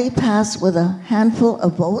it only passed with a handful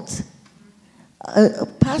of votes?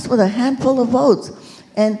 Passed with a handful of votes.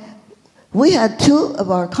 And we had two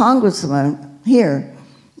of our congressmen here,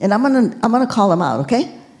 and I'm gonna call them out,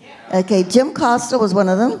 okay? Okay, Jim Costa was one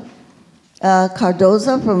of them.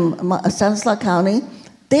 Cardoza from Stanislaus County.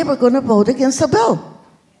 They were going to vote against the bill.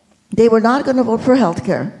 They were not going to vote for health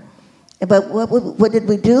care. But what did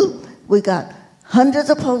we do? We got hundreds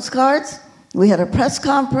of postcards. We had a press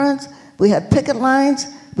conference. We had picket lines.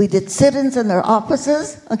 We did sit-ins in their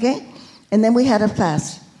offices, okay? And then we had a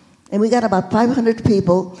fast. And we got about 500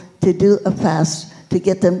 people to do a fast to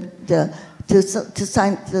get them to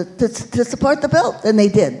support the bill, and they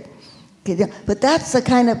did. Okay, but that's the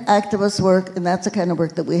kind of activist work, and that's the kind of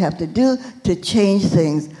work that we have to do to change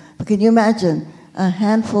things. But can you imagine a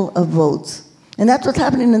handful of votes? And that's what's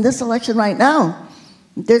happening in this election right now.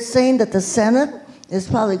 They're saying that the Senate is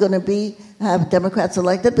probably going to have Democrats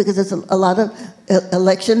elected because there's a lot of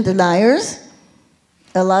election deniers,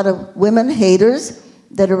 a lot of women haters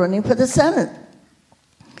that are running for the Senate.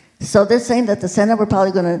 So they're saying that the Senate, we're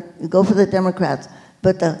probably going to go for the Democrats.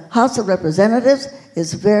 But the House of Representatives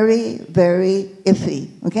is very, very iffy,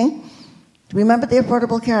 okay? Remember the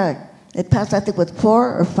Affordable Care Act? It passed, I think, with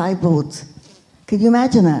 4 or 5 votes. Can you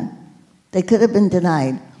imagine that? They could have been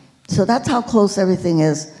denied. So that's how close everything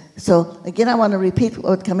is. So again, I want to repeat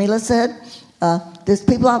what Camila said. There's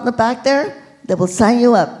people out in the back there that will sign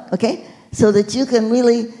you up, okay? So that you can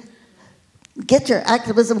really get your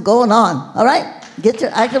activism going on, all right? Get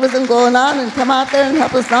your activism going on and come out there and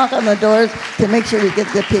help us knock on the doors to make sure we get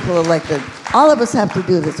good people elected. All of us have to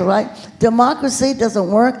do this, all right? Democracy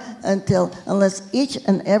doesn't work unless each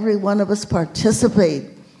and every one of us participate.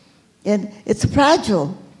 And it's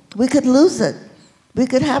fragile. We could lose it. We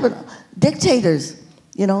could have dictators,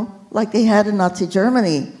 you know, like they had in Nazi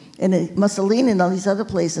Germany and in Mussolini and all these other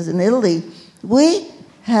places in Italy. We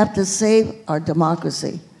have to save our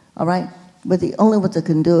democracy, all right? We're the only ones that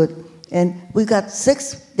can do it. And we've got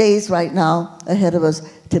 6 days right now ahead of us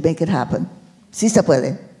to make it happen. Sí se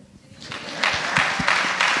puede.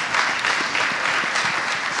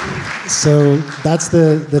 So that's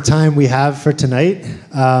the time we have for tonight.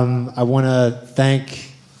 I want to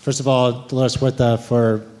thank, first of all, Dolores Huerta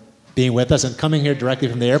for being with us and coming here directly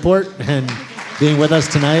from the airport and being with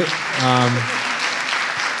us tonight.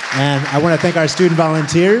 And I want to thank our student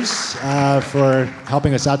volunteers for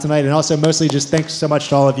helping us out tonight. And also mostly just thanks so much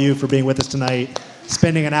to all of you for being with us tonight,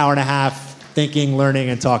 spending an hour and a half thinking, learning,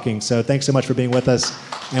 and talking. So thanks so much for being with us.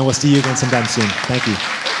 And we'll see you again sometime soon. Thank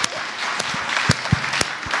you.